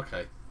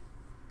 Okay.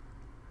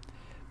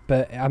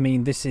 But I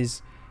mean,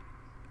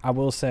 I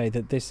will say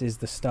that this is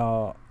the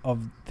start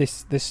of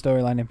this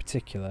storyline in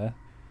particular.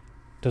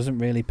 Doesn't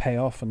really pay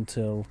off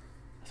until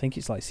I think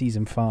it's like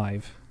season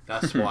 5.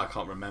 That's why I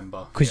can't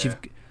remember. Because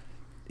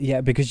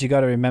you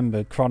got to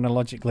remember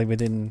chronologically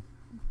within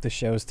the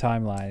show's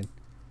timeline,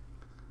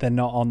 they're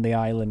not on the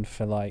island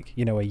for a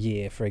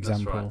year, for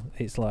example. That's right.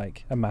 It's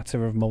like a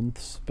matter of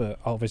months, but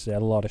obviously a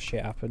lot of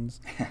shit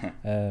happens.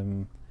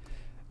 And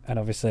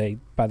obviously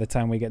by the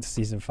time we get to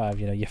season 5,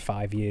 you're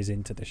 5 years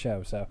into the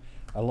show, so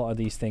a lot of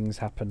these things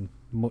happen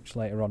much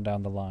later on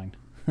down the line.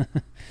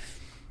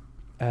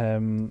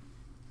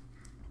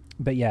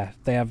 But yeah,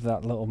 they have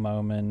that little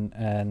moment,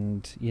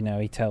 and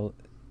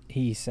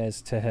he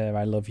says to her,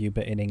 "I love you,"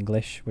 but in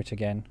English, which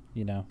again,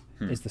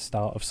 is the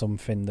start of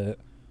something that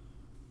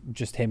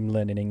just him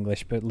learning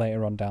English, but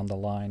later on down the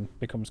line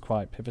becomes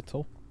quite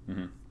pivotal.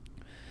 Mm-hmm.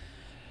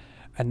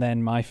 And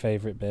then my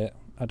favourite bit,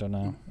 I don't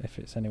know if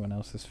it's anyone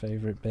else's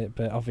favourite bit,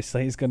 but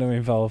obviously it's going to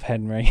involve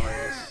Henry.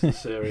 Oh,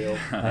 yes, cereal.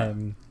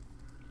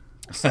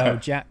 So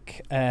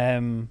Jack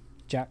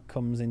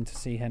comes in to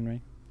see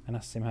Henry and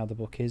asks him how the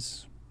book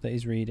is that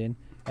he's reading.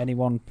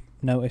 Anyone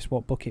notice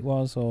what book it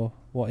was, or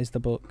what is the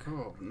book?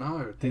 Oh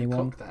no, didn't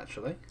cook that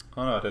actually.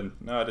 Oh no, I didn't.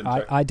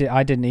 Check.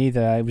 I didn't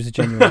either. It was a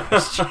genuine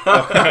question.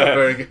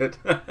 Very good.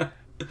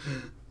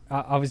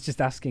 I was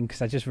just asking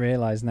because I just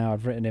realised now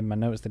I've written in my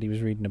notes that he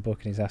was reading a book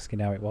and he's asking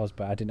how it was,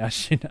 but I didn't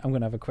actually. I'm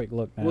going to have a quick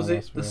look now. Was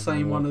it the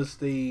same one as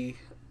the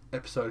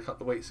episode a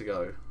couple of weeks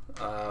ago?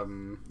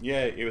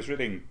 Yeah, he was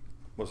reading.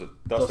 Was it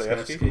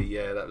Dostoevsky?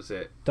 Yeah, that was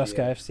it.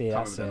 Dostoevsky. Yeah.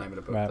 That's Can't remember the name of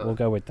the book, right, we'll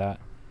go with that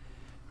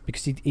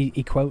because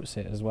he quotes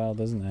it as well,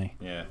 doesn't he?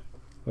 Yeah.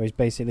 Where he's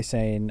basically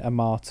saying a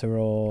martyr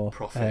or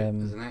prophet,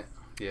 isn't it?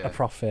 Yeah. A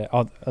prophet,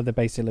 or they're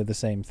basically the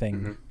same thing,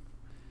 mm-hmm.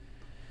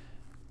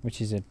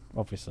 which is Nice.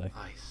 obviously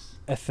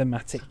a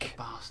thematic.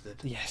 Bastard.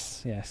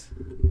 Yes,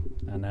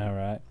 I know,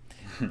 right?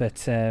 But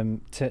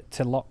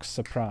to Locke's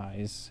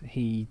surprise,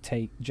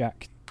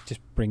 Jack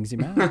just brings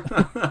him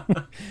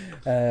out.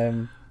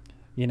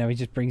 He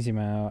just brings him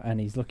out and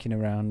he's looking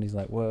around. He's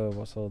like, "Whoa,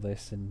 what's all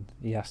this?" And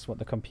he asks what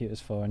the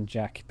computer's for, and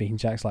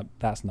Jack's like,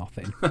 "That's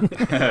nothing.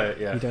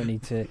 Yeah. You don't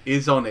need to."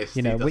 He's honest,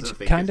 which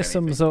kind of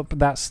sums up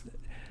that's.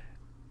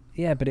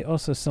 Yeah, but it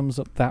also sums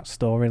up that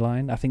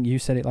storyline. I think you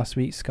said it last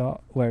week,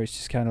 Scott, where it's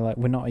just kind of like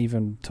we're not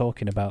even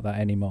talking about that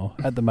anymore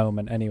at the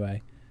moment.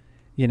 Anyway,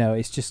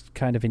 it's just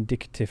kind of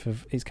indicative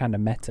of it's kind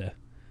of meta.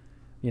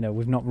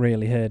 We've not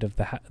really heard of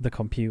the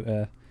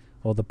computer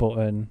or the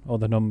button or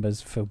the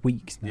numbers for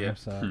weeks now. Yeah.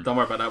 So Don't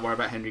worry about that. Worry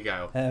about Henry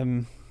Gale.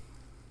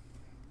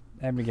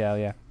 Henry Gale,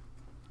 yeah.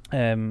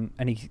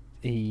 And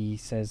he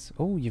says,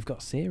 "Oh, you've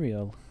got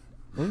cereal.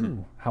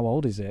 Ooh, how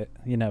old is it?"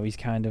 He's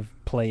kind of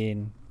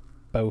playing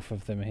both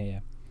of them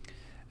here.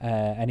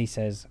 And he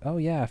says, "Oh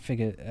yeah,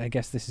 I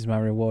guess this is my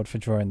reward for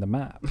drawing the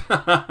map."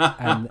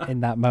 And in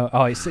that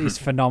it's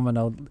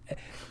phenomenal.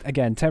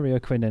 Again, Terry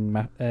O'Quinn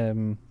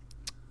and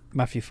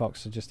Matthew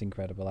Fox are just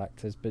incredible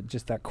actors, but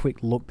just that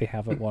quick look they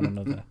have at one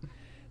another,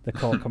 they're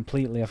caught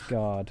completely off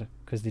guard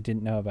because they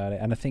didn't know about it.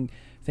 And I think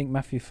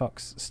Matthew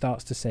Fox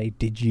starts to say,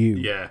 "Did you?"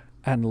 Yeah.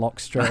 And Locke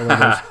straight away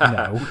goes,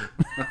 "No."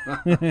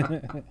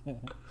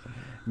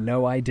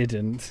 No, I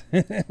didn't.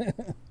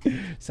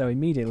 So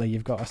immediately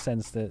you've got a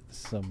sense that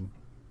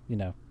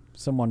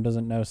someone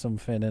doesn't know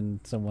something and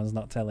someone's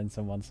not telling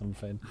someone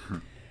something.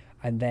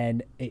 And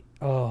then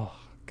oh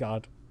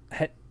God,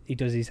 he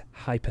does his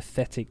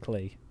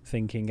hypothetically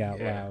thinking out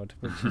loud,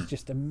 which is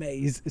just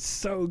amazing. It's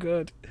so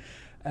good.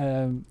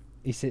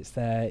 He sits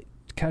there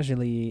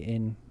casually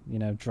eating,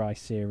 dry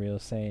cereal,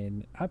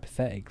 saying,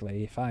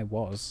 hypothetically, if I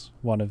was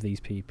one of these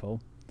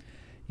people,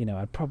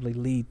 I'd probably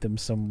lead them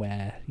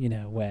somewhere,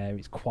 where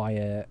it's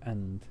quiet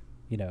and,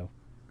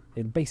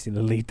 it'd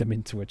basically lead them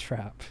into a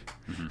trap.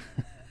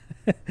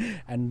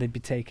 And they'd be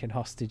taken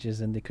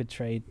hostages and they could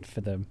trade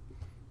for them.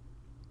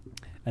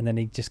 And then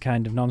he just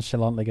kind of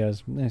nonchalantly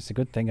goes, "It's a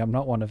good thing I'm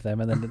not one of them."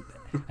 And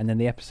then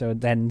the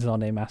episode ends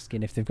on him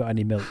asking if they've got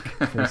any milk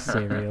for his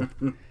cereal,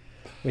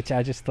 which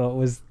I just thought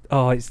was,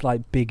 it's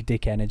like big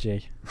dick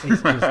energy.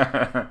 It's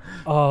just,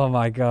 oh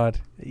my God,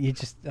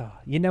 he's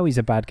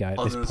a bad guy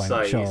at this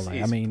point.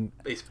 Surely,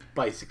 it's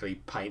basically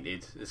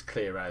painted as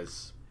clear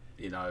as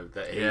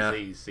that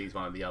he's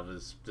one of the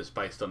others, just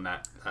based on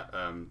that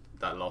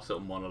last little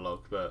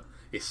monologue. But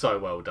it's so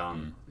well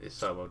done. It's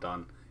so well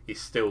done. He's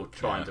still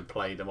trying to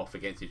play them off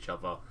against each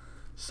other,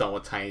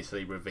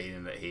 simultaneously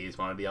revealing that he is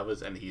one of the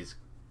others, and he's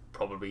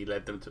probably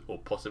led them to, or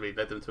possibly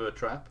led them to a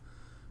trap.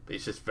 But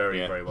it's just very,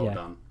 very well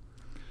done.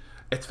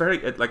 It's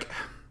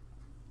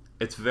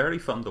it's very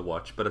fun to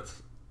watch, but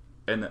it's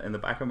in the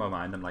back of my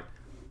mind, I'm like,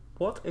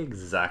 what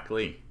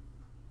exactly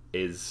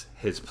is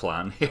his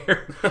plan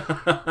here?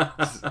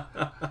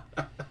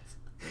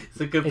 It's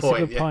a good point. It's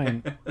a good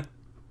point.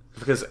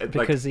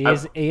 Because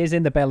he is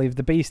in the belly of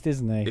the beast,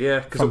 isn't he?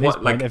 Yeah, from his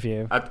point of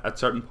view. At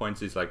certain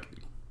points, he's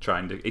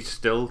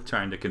still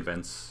trying to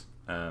convince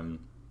them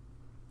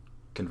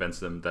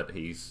that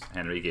he's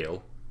Henry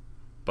Gale,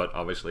 but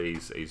obviously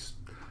he's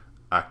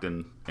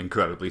acting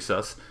incredibly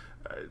sus.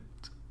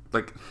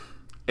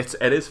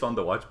 It is fun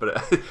to watch,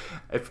 but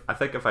if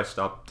I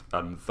stopped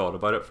and thought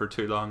about it for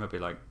too long, I'd be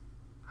like,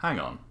 hang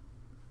on,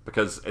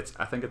 because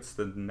I think it's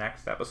the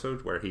next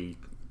episode where he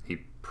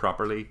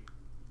properly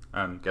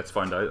gets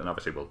found out, and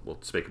obviously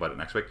we'll speak about it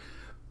next week.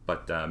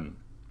 But I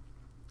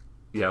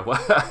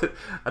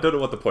don't know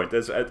what the point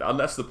is,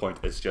 unless the point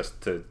is just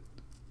to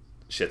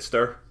shit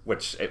stir,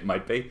 which it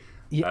might be.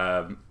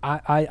 Yeah,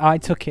 I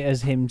took it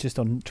as him just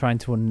trying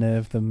to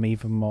unnerve them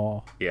even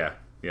more. Yeah.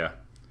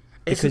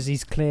 Because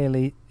he's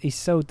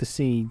sowed the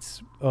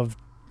seeds of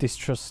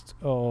distrust,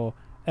 or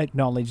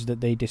acknowledged that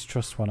they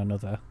distrust one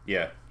another.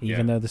 Yeah.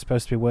 Even though they're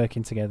supposed to be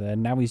working together,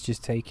 and now he's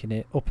just taking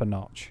it up a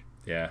notch.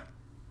 Yeah.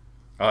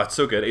 Oh, it's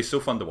so good. It's so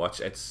fun to watch.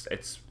 It's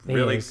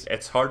really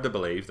it's hard to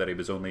believe that he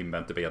was only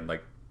meant to be in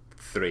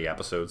 3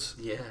 episodes.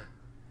 Yeah.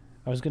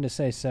 I was going to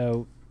say,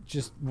 so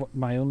just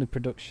my only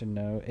production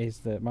note is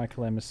that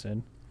Michael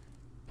Emerson,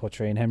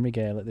 portraying Henry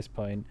Gale at this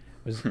point,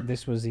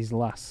 this was his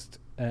last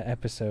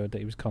episode that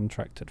he was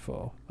contracted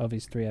for, of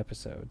his 3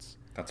 episodes.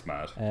 That's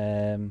mad.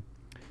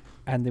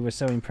 And they were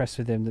so impressed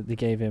with him that they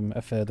gave him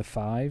a further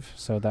 5,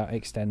 so that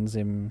extends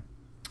him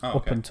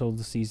up until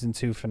the season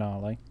 2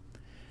 finale.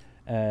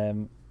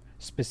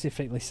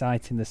 Specifically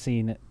citing the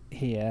scene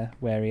here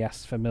where he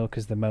asked for milk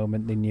as the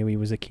moment they knew he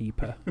was a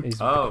keeper is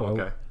the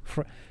quote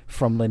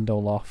from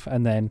Lindelof.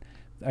 And then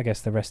I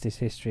guess the rest is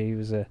history. He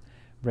was a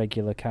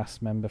regular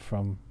cast member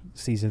from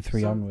season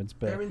 3 onwards.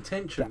 But their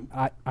intention,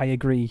 I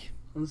agree.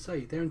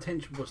 Their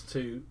intention was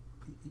to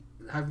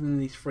have him in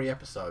these 3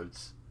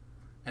 episodes,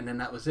 and then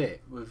that was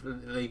it, with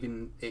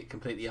leaving it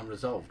completely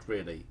unresolved,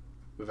 really,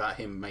 without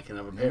him making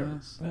another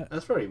appearance.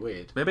 That's very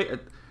weird.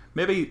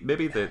 Maybe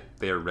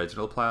the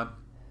original plan,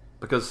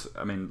 because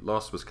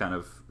Lost was kind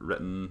of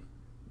written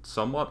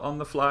somewhat on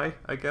the fly,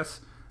 I guess.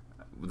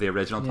 The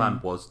original plan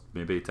was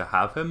maybe to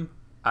have him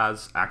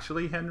as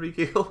actually Henry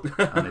Gale,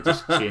 and they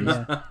just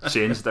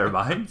changed their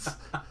minds.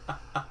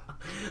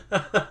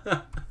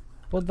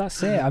 Well,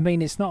 that's it.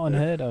 It's not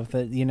unheard of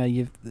that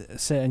you've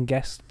certain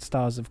guest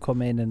stars have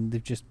come in and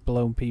they've just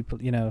blown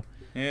people. Yeah.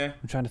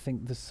 I'm trying to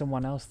think. There's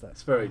someone else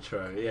that's very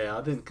true. Yeah,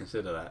 I didn't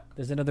consider that.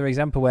 There's another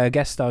example where a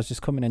guest star's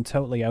just come in and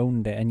totally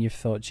owned it, and you've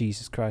thought,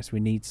 Jesus Christ, we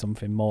need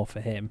something more for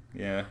him.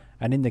 Yeah.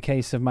 And in the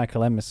case of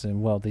Michael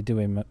Emerson, well, they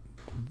don't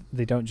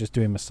just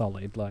do him a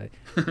solid. They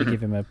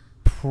give him a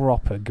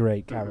proper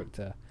great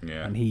character.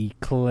 Yeah. And he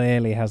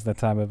clearly has the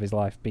time of his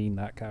life being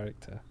that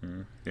character.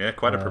 Yeah,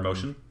 quite a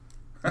promotion.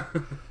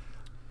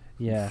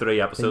 Yeah.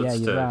 3 episodes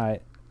you're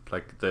right.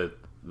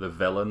 The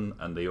villain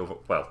and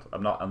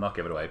I'm not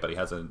giving it away, but he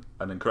has an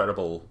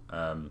incredible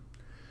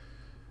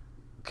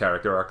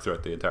character arc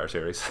throughout the entire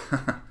series.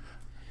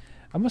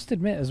 I must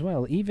admit as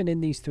well, even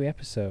in these 3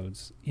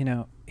 episodes, he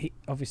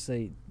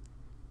obviously,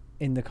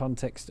 in the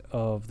context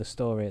of the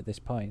story at this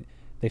point,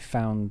 they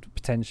found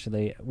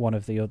potentially one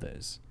of the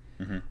others.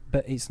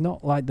 but it's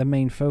not like the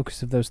main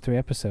focus of those 3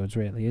 episodes,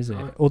 really, is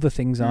it? Other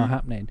things are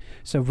happening.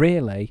 So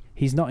really,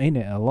 he's not in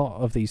it a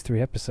lot of these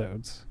 3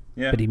 episodes,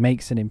 but he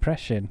makes an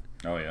impression.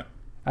 Oh yeah.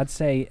 I'd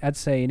say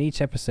in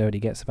each episode he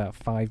gets about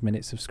 5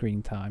 minutes of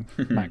screen time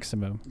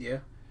maximum. Yeah.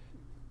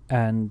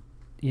 And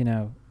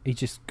he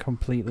just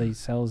completely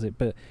sells it.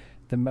 But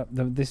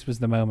this was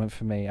the moment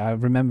for me. I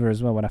remember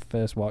as well when I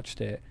first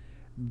watched it,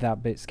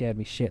 that bit scared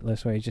me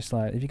shitless, where he's just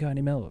like, have you got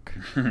any milk?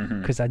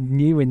 Because I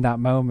knew in that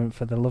moment,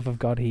 for the love of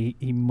God, he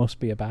must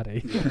be a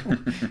baddie.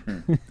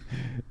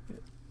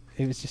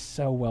 It was just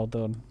so well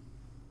done.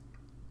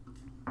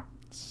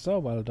 So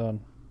well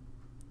done.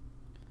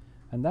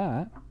 And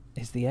that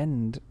is the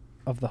end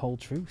of The Whole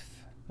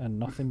Truth and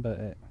nothing but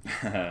it.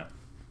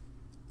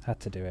 Had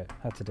to do it.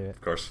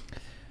 Of course.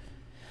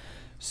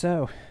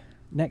 So,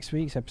 next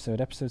week's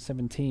episode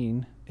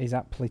 17, is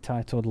aptly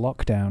titled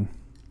Lockdown.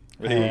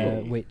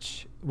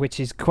 Which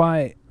is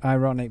quite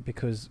ironic,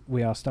 because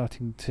we are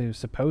starting to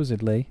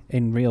supposedly,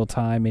 in real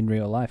time, in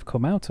real life,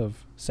 come out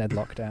of said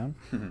lockdown.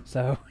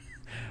 So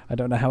I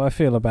don't know how I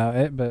feel about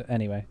it, but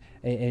anyway,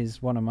 it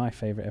is one of my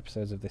favourite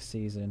episodes of this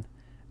season.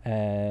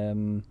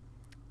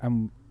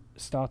 I'm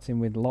starting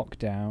with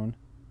Lockdown.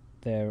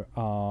 There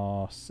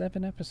are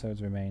 7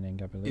 episodes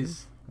remaining, I believe.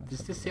 Is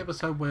this the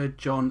episode where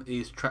John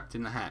is trapped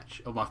in the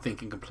hatch? Or am I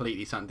thinking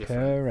completely something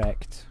different?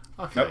 Correct.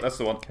 Okay. Nope, that's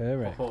the one.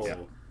 Correct. Yeah.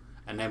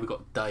 And then we've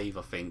got Dave,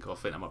 I think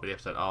that might be the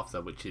episode after,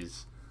 which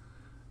is...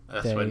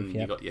 That's Dave, when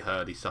you got your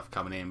Hurdy stuff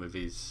coming in with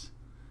his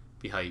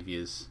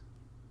behaviours.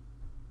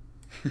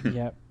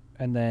 Yep.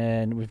 And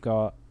then we've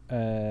got...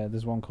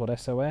 there's one called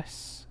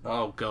SOS.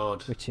 Oh,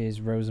 God. Which is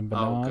Rose and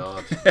Bernard.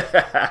 Oh,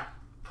 God.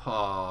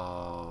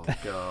 Oh,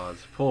 God.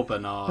 Poor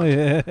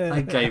Bernard.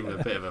 They gave him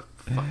a bit of a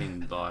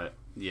fucking,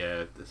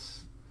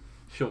 this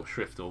short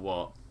shrift or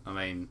what. I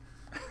mean...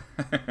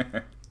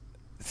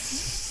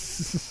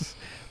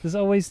 There's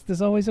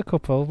always a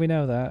couple. We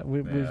know that.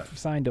 We've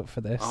signed up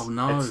for this. Oh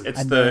no!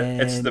 It's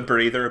the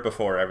breather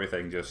before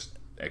everything just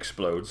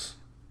explodes.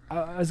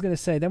 I was going to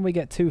say, then we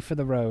get 2 for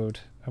the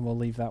road, and we'll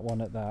leave that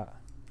one at that.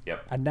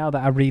 Yep. And now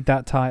that I read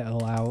that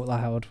title out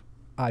loud,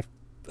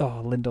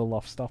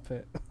 Lindelof, stop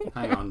it.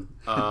 Hang on.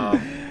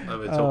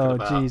 We're talking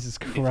about Jesus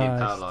Christ. Nicky and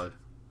Paolo.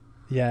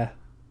 Yeah.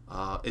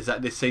 Is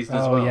that this season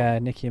as well? Oh yeah,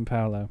 Nicky and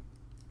Paolo.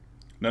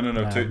 No. No,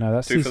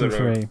 that's two for the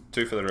season road. 3.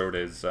 2 for the road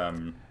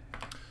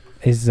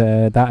is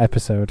that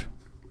episode.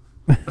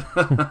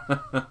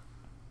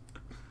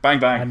 Bang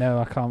Bang. I know,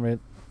 I can't read.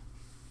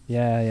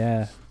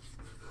 Yeah.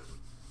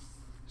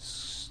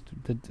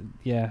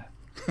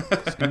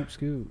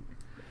 Scoop.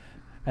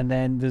 And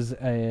then there's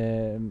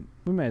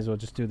we may as well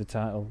just do the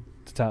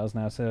titles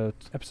now. So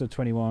episode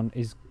 21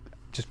 is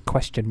just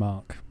question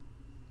mark.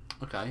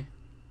 Okay.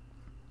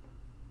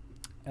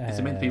 Is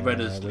it meant to be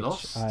read as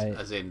lost,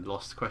 as in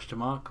lost question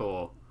mark,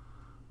 or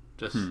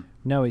just?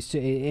 No, it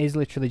is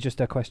literally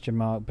just a question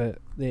mark, but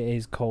it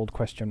is called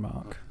question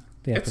mark.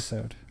 The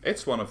episode.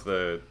 It's one of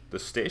the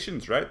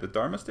stations, right? The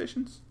Dharma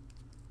stations.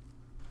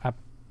 I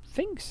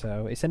think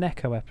so. It's an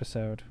Echo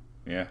episode.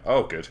 Yeah.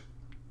 Oh, good.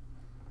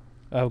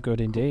 Oh, good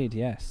indeed.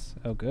 Yes.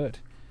 Oh, good.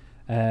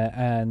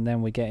 And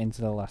then we get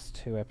into the last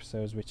 2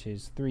 episodes, which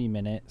is 3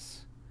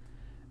 minutes,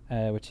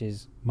 which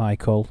is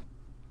Michael.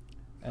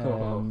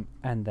 And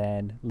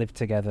then Live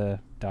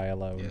Together, Die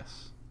Alone.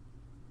 Yes.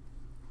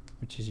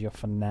 Which is your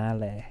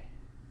finale.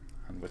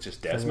 And which is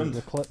Desmond.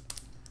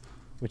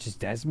 Which is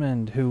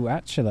Desmond, who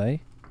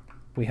actually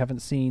we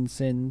haven't seen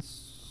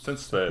since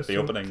the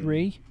opening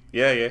 3.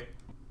 Yeah.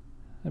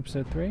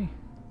 Episode 3.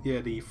 Yeah,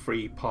 the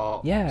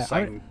 3-part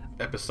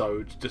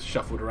episode, just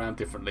shuffled around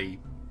differently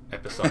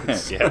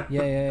episodes.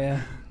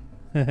 Yeah.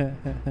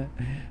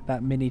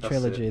 That mini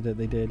trilogy that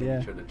they did.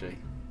 Mini trilogy.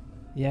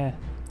 Yeah.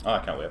 Oh, I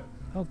can't wait.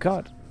 Oh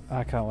God,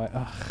 I can't wait.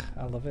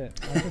 I love it.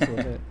 I just love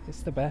it.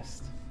 It's the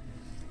best.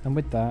 And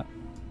with that,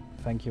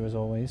 thank you as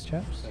always,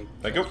 chaps.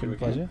 Thank you. It's been a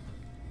pleasure.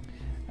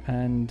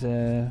 And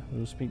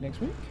we'll speak next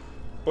week.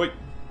 Bye.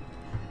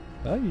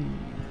 Bye.